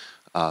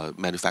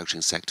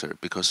manufacturing sector,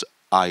 because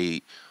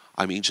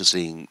I'm interested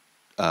in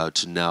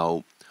to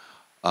know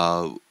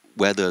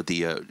whether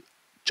the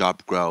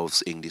job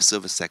growth in the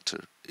service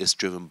sector is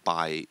driven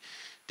by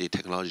the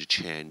technology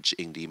change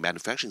in the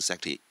manufacturing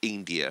sector in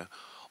India,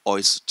 or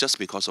it's just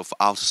because of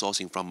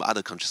outsourcing from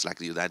other countries like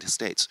the United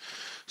States.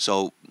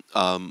 So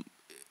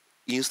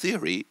in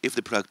theory, if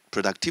the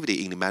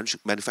productivity in the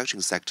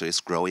manufacturing sector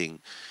is growing,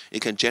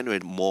 it can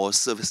generate more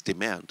service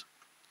demand.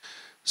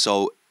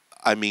 So,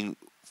 I mean,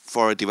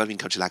 for a developing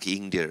country like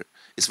India,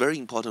 it's very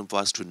important for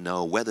us to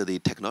know whether the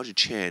technology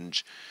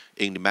change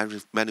in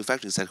the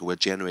manufacturing sector will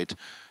generate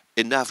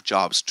enough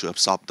jobs to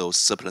absorb those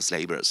surplus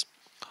labors,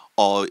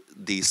 or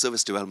the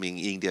service development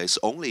in India is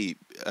only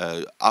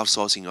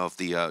outsourcing of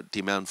the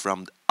demand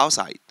from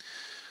outside.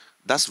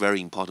 That's very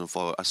important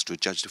for us to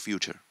judge the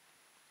future.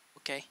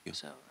 Okay. Yeah.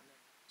 So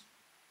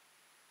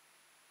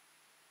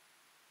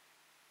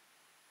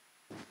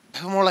I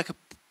have more like a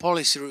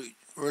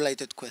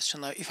policy-related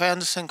question. If I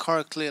understand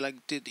correctly, like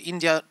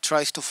India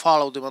tries to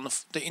follow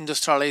the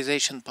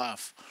industrialization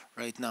path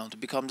right now to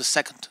become the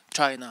second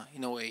China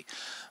in a way.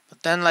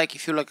 But then, like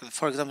if you look,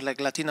 for example,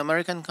 like Latin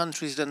American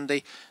countries, then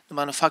the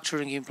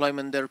manufacturing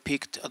employment there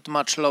peaked at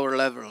much lower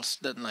levels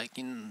than like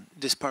in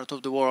this part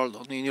of the world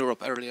or in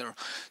Europe earlier.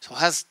 So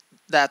has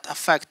that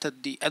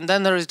affected the? And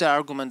then there is the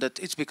argument that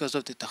it's because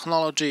of the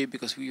technology,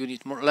 because you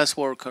need less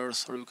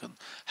workers, or you can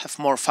have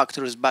more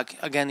factories back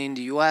again in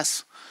the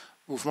U.S.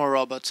 with more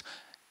robots.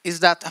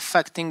 Is that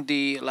affecting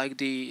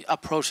the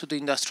approach to the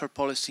industrial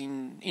policy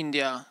in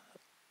India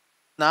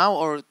now,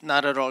 or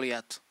not at all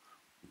yet?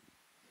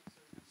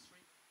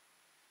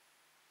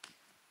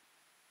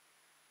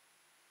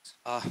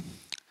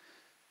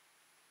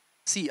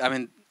 See, I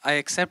mean, I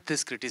accept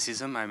this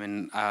criticism. I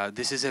mean,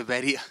 this is a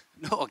very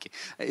no, okay.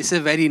 It's a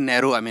very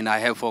narrow. I mean, I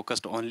have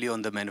focused only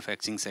on the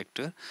manufacturing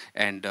sector,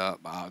 and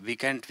we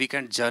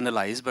can't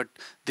generalize. But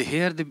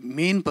here the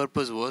main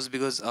purpose was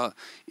because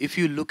if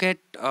you look at,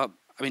 I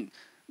mean,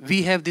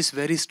 we have this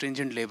very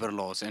stringent labor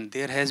laws, and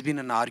there has been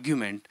an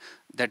argument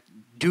that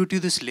due to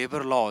this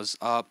labor laws,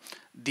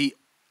 the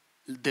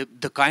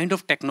kind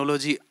of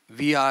technology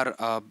we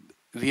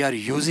are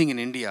using in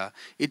India,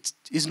 it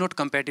is not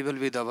compatible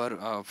with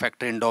our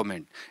factory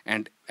endowment.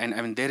 And I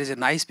mean, there is a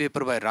nice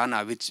paper by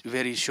Rana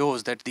where he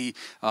shows that the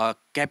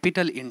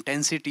capital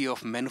intensity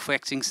of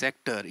manufacturing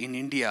sector in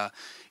India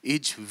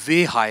is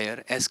way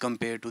higher as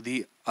compared to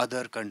the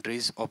other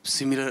countries of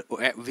similar,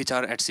 which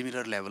are at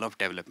similar level of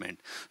development.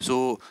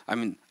 So I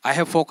mean, I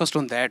have focused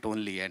on that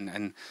only,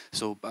 and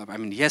so I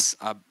mean, yes.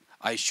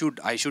 I should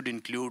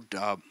include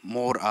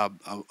more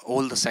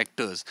all the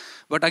sectors,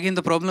 but again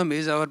the problem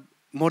is our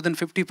more than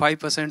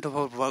 55% of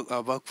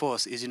our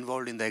workforce is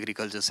involved in the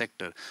agriculture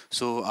sector.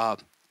 So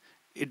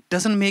it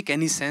doesn't make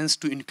any sense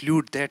to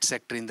include that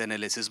sector in the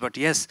analysis. But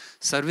yes,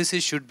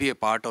 services should be a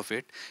part of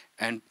it,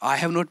 and I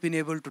have not been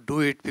able to do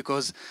it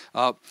because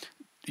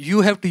you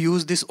have to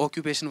use this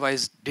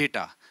occupation-wise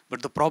data.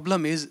 But the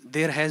problem is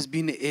there has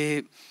been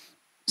a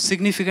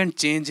significant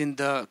change in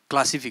the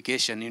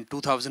classification in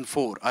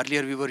 2004.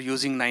 Earlier we were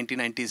using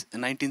 1990s,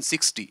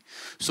 1960.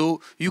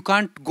 So you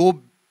can't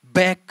go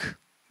back.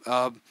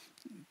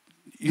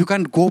 You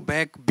can't go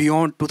back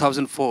beyond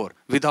 2004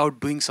 without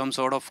doing some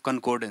sort of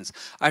concordance.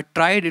 I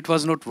tried; it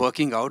was not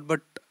working out,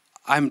 but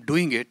I'm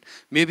doing it.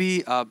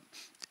 Maybe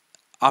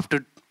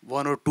after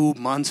 1 or 2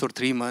 months or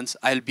 3 months,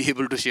 I'll be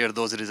able to share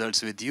those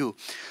results with you.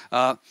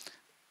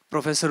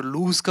 Professor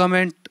Lu's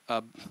comment,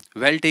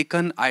 well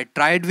taken. I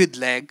tried with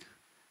lag.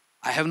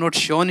 I have not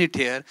shown it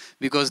here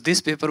because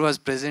this paper was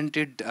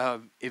presented a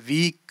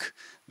week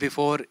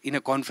before in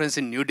a conference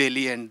in New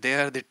Delhi, and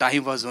there the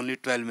time was only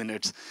 12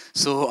 minutes.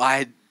 So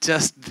I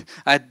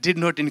did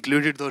not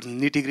include those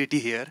nitty-gritty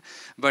here,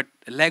 but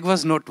lag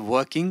was not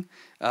working.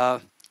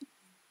 I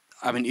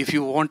mean, if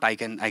you want, I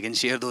can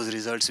share those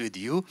results with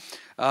you.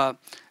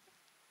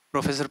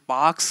 Professor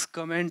Park's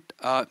comment,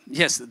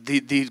 yes,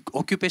 the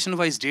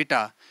occupation-wise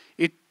data,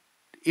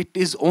 it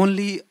is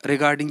only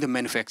regarding the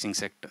manufacturing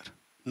sector.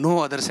 No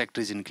other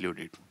sector is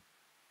included.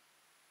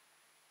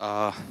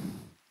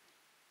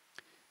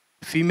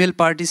 Female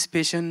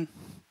participation,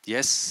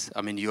 yes,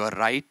 I mean, you are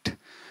right.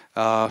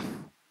 But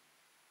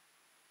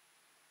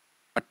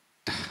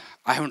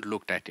I haven't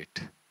looked at it.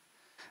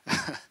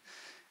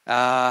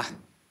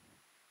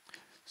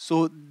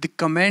 So the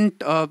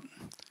comment,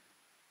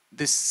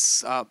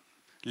 this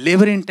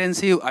labor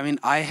intensive, I mean,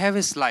 I have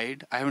a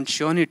slide, I haven't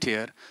shown it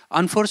here.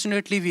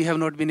 Unfortunately, we have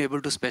not been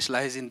able to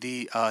specialize in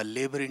the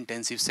labor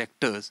intensive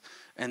sectors,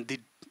 and the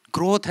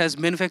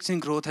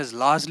manufacturing growth has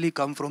largely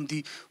come from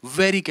the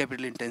very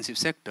capital intensive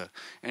sector.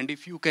 And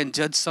if you can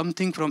judge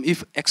something from,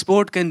 if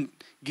export can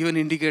give an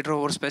indicator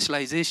of our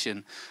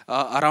specialization,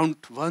 around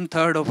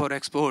 1/3 of our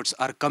exports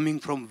are coming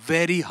from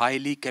very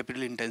highly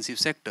capital intensive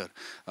sector,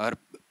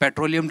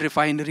 petroleum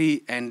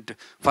refinery and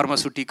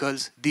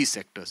pharmaceuticals, these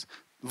sectors.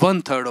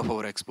 1/3 of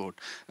our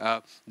export.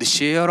 The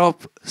share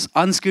of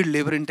unskilled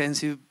labor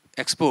intensive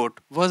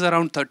export was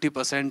around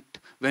 30%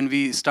 when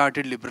we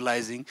started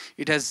liberalizing.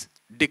 It has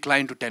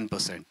declined to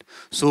 10%.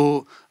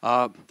 So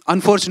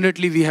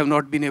unfortunately, we have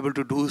not been able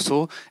to do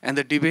so. And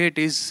the debate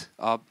is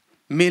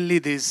mainly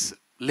this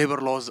labor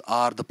laws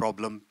are the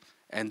problem,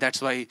 and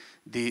that's why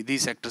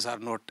these sectors are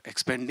not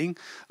expanding.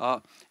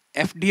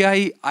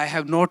 FDI, I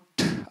have not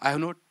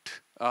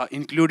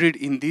included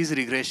in these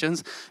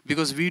regressions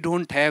because we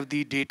don't have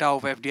the data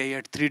of FDI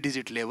at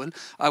 3-digit level.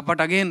 But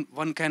again,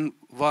 one can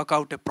work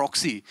out a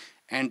proxy,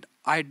 and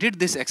I did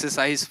this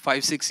exercise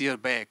 5-6 years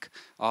back.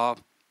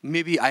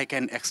 Maybe I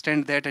can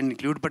extend that and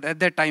include, but at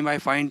that time I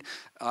find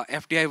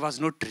FDI was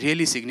not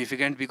really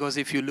significant, because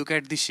if you look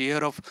at the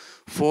share of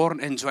foreign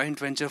and joint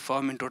venture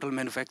firm in total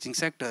manufacturing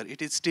sector,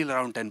 it is still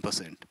around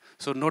 10%.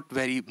 So not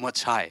very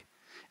much high.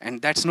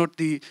 And that's not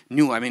the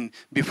new. I mean,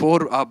 before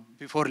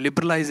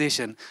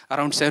liberalization,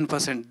 around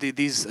 7%,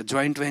 these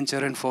joint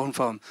venture and foreign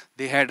firm,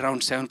 they had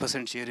around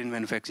 7% share in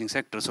manufacturing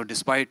sector. So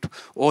despite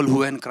all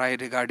hue and cry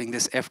regarding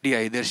this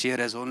FDI, their share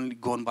has only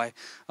gone by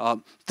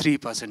 3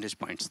 percentage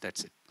points.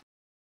 That's it.